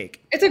hummingbird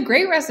cake. It's a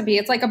great recipe.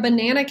 It's like a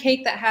banana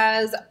cake that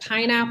has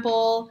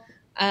pineapple,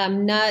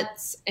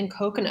 nuts, and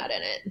coconut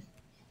in it.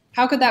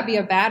 How could that be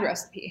a bad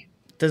recipe?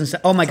 Doesn't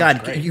sound... Oh my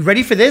God. Great. You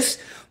ready for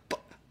this?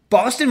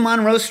 Boston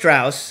Monroe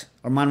Strauss,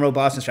 or Monroe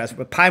Boston Strauss,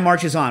 but Pie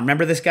Marches On.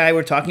 Remember this guy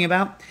we're talking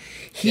about?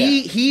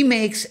 He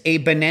makes a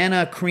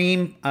banana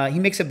cream. He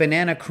makes a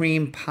banana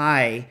cream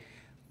pie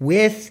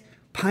with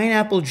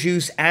pineapple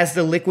juice as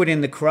the liquid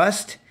in the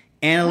crust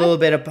and a little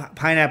bit of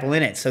pineapple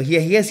in it. So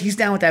he's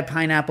down with that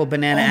pineapple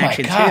banana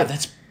action too. Oh my God,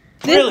 that's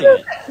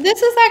brilliant!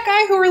 This is that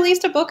guy who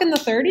released a book in the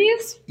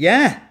 30s.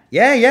 Yeah.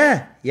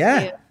 Wow.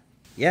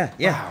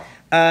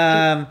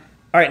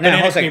 All right, now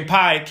banana cream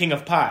pie, king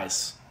of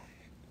pies.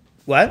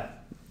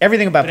 What?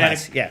 Everything about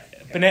pies. Yeah.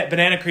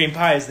 Banana cream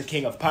pie is the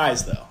king of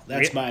pies, though.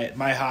 That's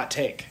my hot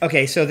take.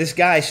 Okay, so this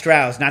guy,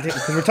 Strauss,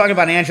 because we're talking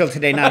about Angela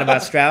today, not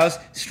about Strauss.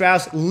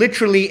 Strauss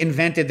literally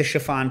invented the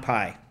chiffon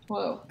pie.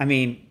 Whoa. I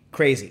mean,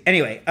 crazy.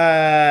 Anyway,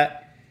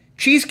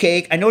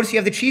 cheesecake. I noticed you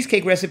have the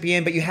cheesecake recipe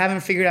in, but you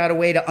haven't figured out a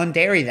way to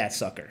undairy that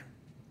sucker.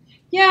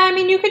 Yeah, I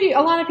mean,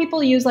 a lot of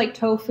people use like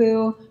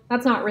tofu.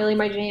 That's not really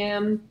my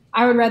jam.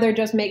 I would rather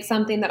just make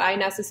something that I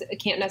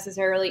can't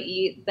necessarily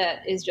eat that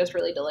is just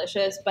really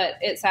delicious, but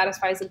it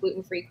satisfies the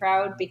gluten-free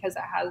crowd because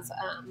it has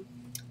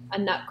a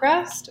nut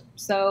crust.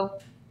 So,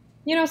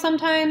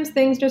 sometimes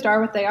things just are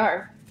what they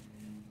are.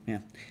 Yeah.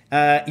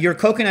 Your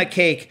coconut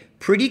cake,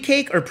 pretty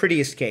cake or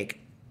prettiest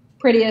cake?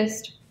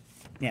 Prettiest.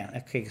 Yeah,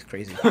 that cake is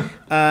crazy.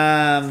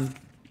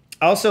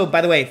 Also, by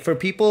the way, for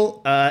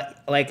people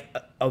like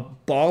a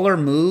baller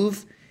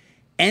move,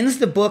 ends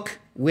the book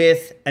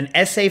with an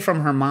essay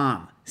from her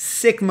mom.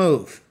 Sick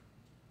move.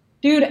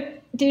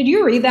 Dude, did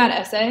you read that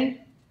essay?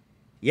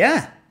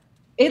 Yeah.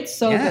 It's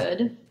so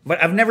good.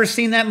 But I've never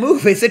seen that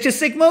move. It's such a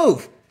sick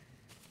move.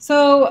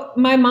 So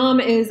my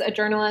mom is a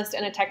journalist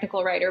and a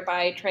technical writer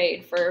by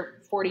trade for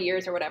 40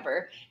 years or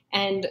whatever.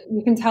 And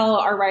you can tell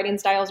our writing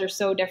styles are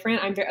so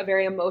different. I'm a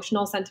very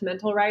emotional,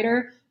 sentimental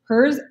writer.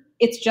 Hers,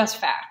 it's just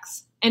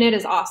facts. And it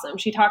is awesome.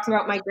 She talks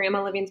about my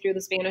grandma living through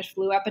the Spanish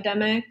flu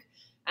epidemic.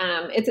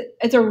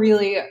 It's a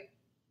really...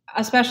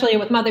 Especially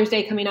with Mother's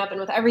Day coming up and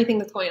with everything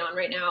that's going on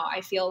right now,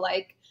 I feel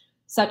like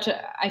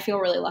I feel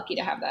really lucky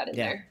to have that in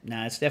there.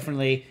 No, it's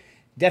definitely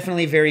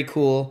very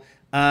cool.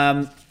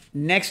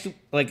 Next,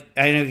 like,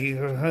 I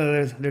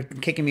know they're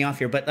kicking me off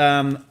here, but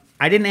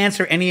I didn't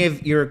answer any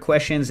of your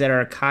questions that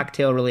are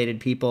cocktail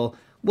related, people.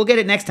 We'll get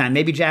it next time.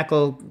 Maybe Jack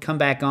will come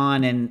back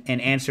on and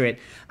answer it.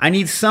 I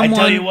need someone.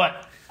 I tell you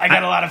what, I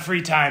got a lot of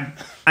free time.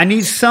 I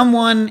need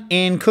someone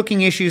in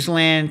Cooking Issues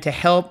Land to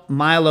help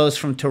Milos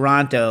from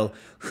Toronto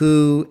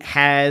who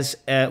has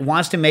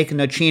wants to make a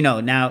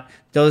nocino. Now,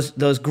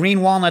 those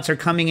green walnuts are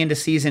coming into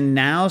season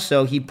now,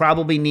 so he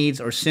probably needs,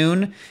 or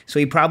soon, so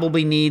he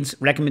probably needs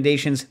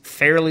recommendations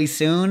fairly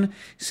soon.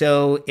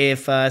 So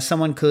if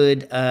someone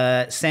could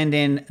send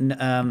in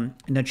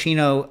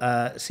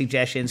nocino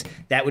suggestions,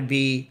 that would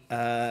be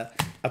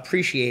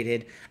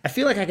appreciated. I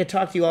feel like I could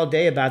talk to you all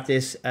day about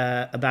this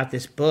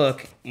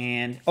book.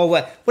 And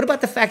what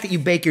about the fact that you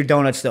bake your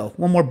donuts though?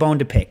 One more bone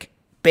to pick.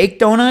 Baked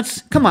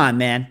donuts? Come on,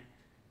 man.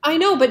 I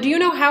know, but do you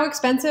know how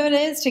expensive it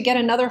is to get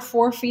another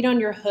 4 feet on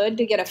your hood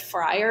to get a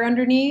fryer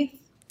underneath?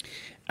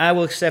 I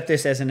will accept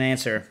this as an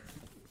answer.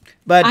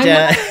 But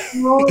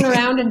I'm rolling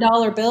around in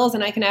dollar bills,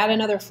 and I can add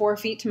another 4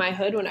 feet to my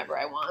hood whenever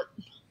I want.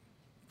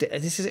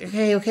 This is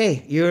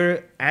okay.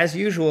 You're, as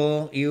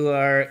usual. You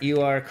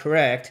are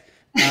correct.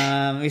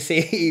 Let me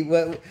see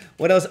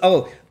what else.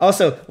 Oh,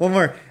 also one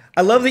more.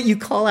 I love that you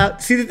call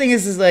out. See, the thing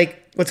is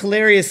like what's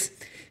hilarious.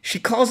 She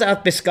calls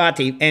out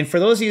biscotti, and for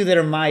those of you that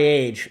are my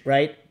age,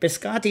 right?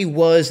 Biscotti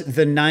was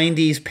the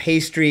 '90s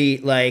pastry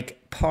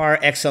like par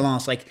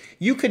excellence. Like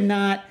you could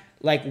not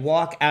like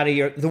walk out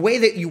of the way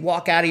that you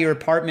walk out of your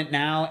apartment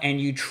now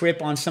and you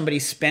trip on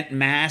somebody's spent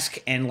mask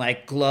and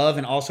like glove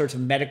and all sorts of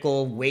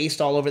medical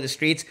waste all over the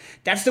streets.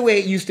 That's the way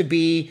it used to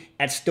be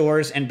at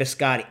stores and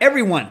biscotti.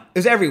 Everyone, it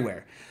was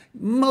everywhere.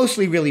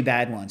 Mostly really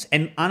bad ones.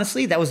 And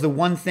honestly, that was the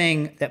one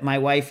thing that my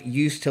wife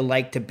used to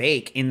like to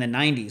bake in the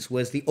 90s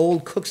was the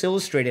old Cooks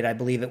Illustrated, I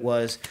believe it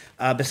was,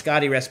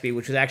 biscotti recipe,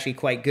 which was actually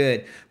quite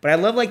good. But I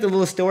love like the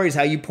little stories,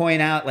 how you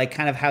point out like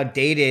kind of how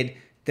dated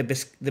the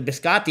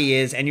biscotti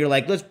is, and you're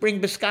like, let's bring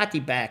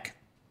biscotti back.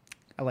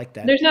 I like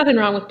that. There's nothing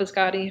wrong with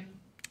biscotti.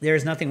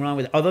 There's nothing wrong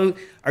with it. Although,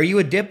 are you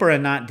a dip or a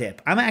not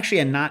dip? I'm actually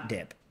a not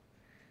dip.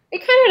 It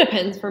kind of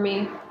depends for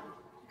me.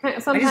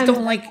 Sometimes I just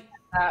don't like...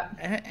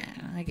 that.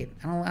 I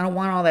don't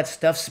want all that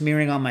stuff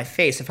smearing on my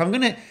face. If I'm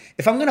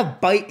gonna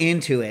bite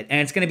into it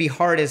and it's gonna be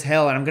hard as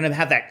hell and I'm gonna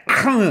have that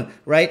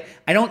right,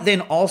 I don't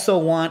then also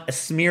want a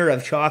smear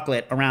of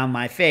chocolate around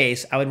my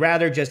face. I would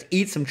rather just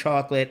eat some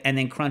chocolate and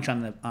then crunch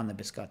on the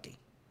biscotti.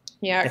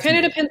 Yeah, it kind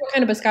of depends what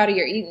kind of biscotti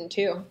you're eating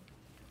too.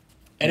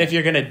 And if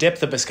you're gonna dip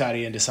the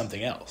biscotti into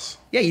something else.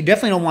 Yeah, you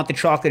definitely don't want the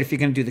chocolate if you're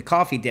gonna do the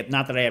coffee dip.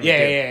 Not that I ever do.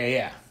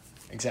 Yeah.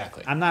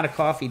 Exactly. I'm not a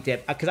coffee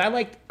dip because I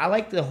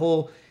like the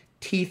whole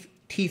teeth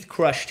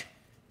crushed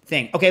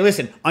thing. Okay,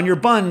 listen, on your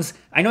buns,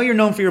 I know you're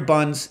known for your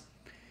buns.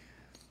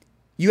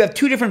 You have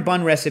two different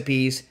bun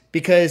recipes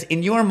because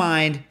in your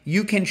mind,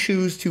 you can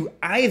choose to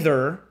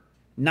either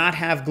not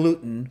have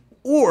gluten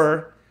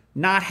or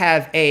not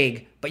have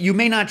egg, but you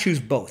may not choose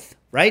both,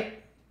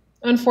 right?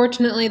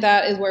 Unfortunately,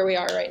 that is where we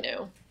are right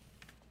now.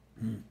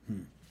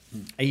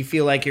 You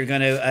feel like you're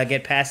going to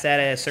get past that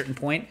at a certain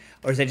point,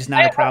 or is that just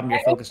not a problem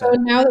you're focused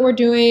on? Now that we're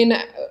doing,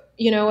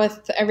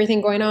 with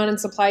everything going on in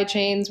supply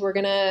chains, we're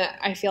going to,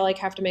 I feel like,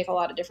 have to make a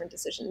lot of different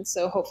decisions.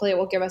 So hopefully it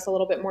will give us a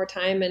little bit more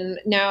time. And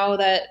now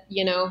that,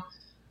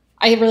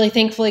 I really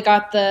thankfully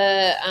got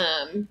the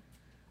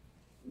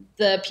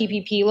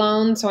PPP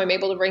loan, so I'm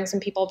able to bring some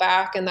people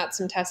back, and that's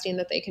some testing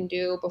that they can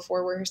do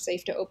before we're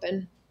safe to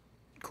open.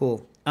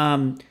 Cool.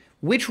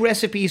 Which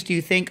recipes do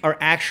you think are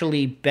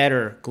actually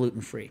better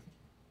gluten-free?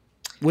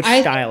 Which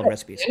style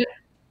recipes?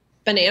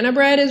 Banana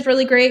bread is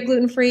really great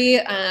gluten-free.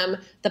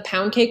 The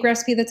pound cake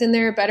recipe that's in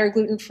there, better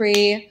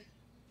gluten-free.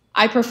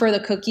 I prefer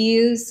the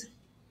cookies.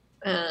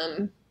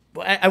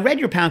 I read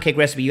your pound cake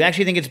recipe. You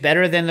actually think it's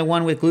better than the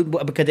one with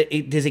gluten? Because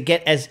does it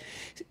get as...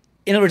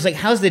 In other words, like,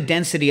 how's the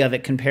density of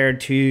it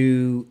compared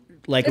to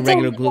like a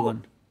regular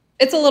gluten?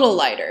 It's a little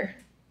lighter.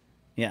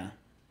 Yeah.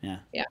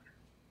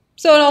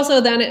 So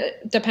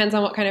it depends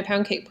on what kind of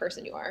pound cake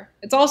person you are.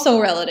 It's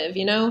also relative,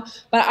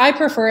 but I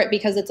prefer it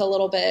because it's a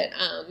little bit,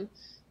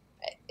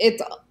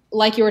 it's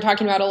like you were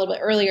talking about a little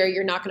bit earlier,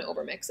 you're not going to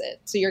overmix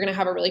it. So you're going to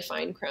have a really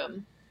fine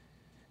crumb.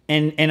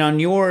 And on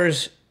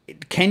yours,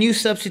 can you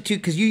substitute,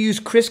 because you use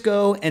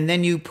Crisco and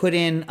then you put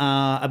in,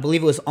 I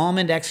believe it was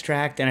almond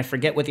extract, and I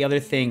forget what the other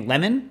thing,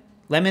 lemon,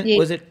 yeah.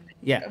 Was it?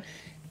 Yeah.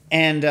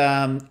 And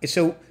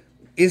so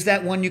is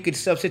that one you could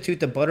substitute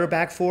the butter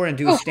back for and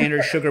do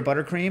standard sugar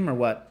buttercream or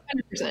what?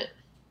 100%.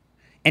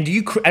 And do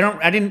you?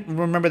 I didn't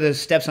remember the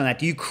steps on that.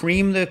 Do you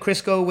cream the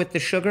Crisco with the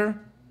sugar?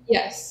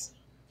 Yes.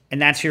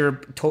 And that's your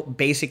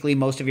basically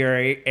most of your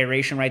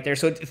aeration right there.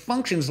 So it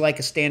functions like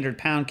a standard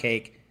pound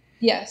cake.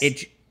 Yes.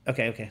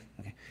 Okay.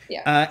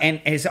 Yeah.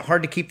 And is it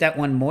hard to keep that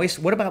one moist?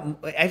 What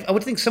about? I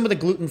would think some of the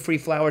gluten-free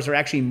flours are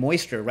actually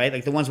moister, right?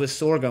 Like the ones with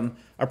sorghum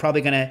are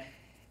probably going to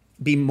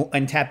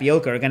and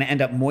tapioca are going to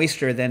end up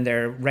moister than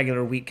their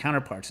regular wheat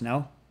counterparts,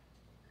 no?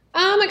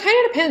 It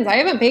kind of depends. I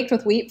haven't baked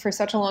with wheat for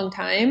such a long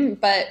time,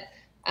 but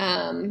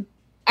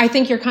I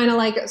think you're kind of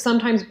like,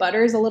 sometimes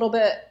butters a little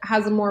bit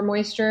has more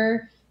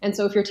moisture. And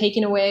so if you're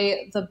taking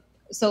away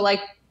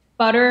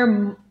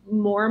butter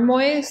more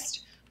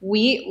moist,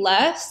 wheat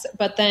less,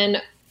 but then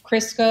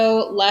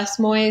Crisco less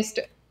moist,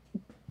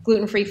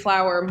 gluten-free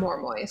flour more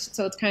moist.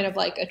 So it's kind of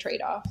like a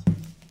trade-off.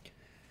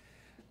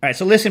 All right,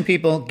 so listen,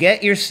 people,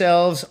 get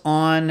yourselves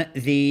on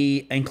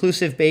the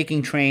inclusive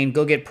baking train.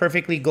 Go get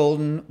Perfectly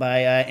Golden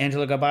by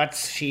Angela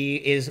Gabatz. She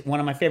is one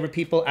of my favorite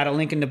people out of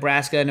Lincoln,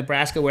 Nebraska,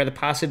 where the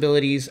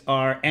possibilities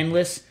are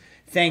endless.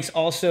 Thanks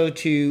also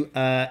to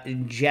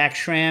Jack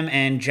Schramm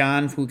and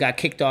John, who got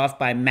kicked off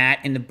by Matt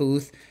in the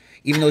booth.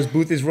 Even though his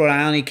booth is Rhode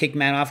Island, he kicked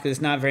Matt off because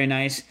it's not very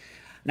nice.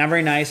 Not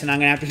very nice, and I'm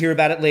going to have to hear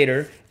about it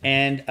later.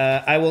 And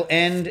I will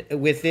end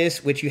with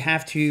this, which you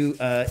have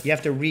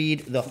to read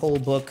the whole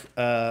book.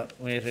 Where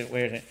is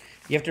it?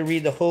 You have to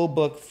read the whole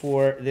book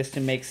for this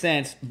to make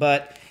sense.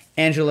 But,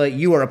 Angela,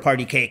 you are a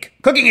party cake.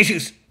 Cooking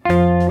Issues!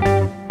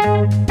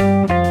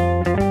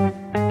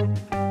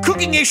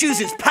 Cooking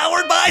Issues is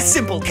powered by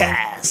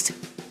Simplecast.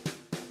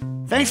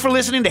 Thanks for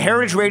listening to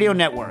Heritage Radio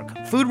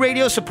Network, food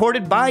radio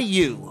supported by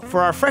you.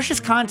 For our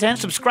freshest content,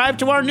 subscribe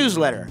to our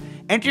newsletter.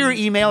 Enter your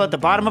email at the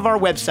bottom of our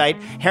website,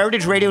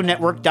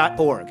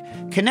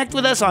 heritageradionetwork.org. Connect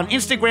with us on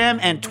Instagram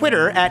and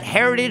Twitter at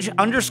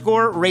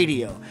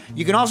heritage_radio.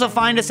 You can also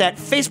find us at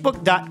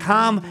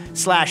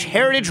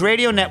facebook.com/Heritage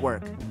Radio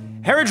Network.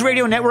 Heritage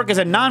Radio Network is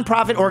a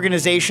nonprofit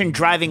organization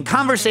driving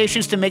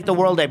conversations to make the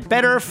world a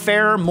better,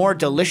 fairer, more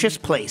delicious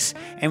place.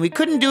 And we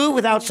couldn't do it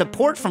without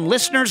support from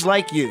listeners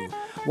like you.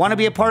 Want to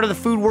be a part of the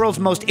food world's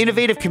most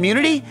innovative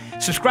community?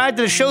 Subscribe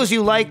to the shows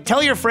you like,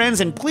 tell your friends,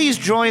 and please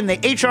join the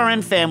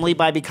HRN family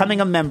by becoming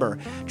a member.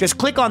 Just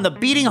click on the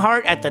beating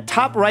heart at the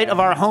top right of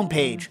our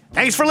homepage.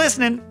 Thanks for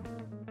listening.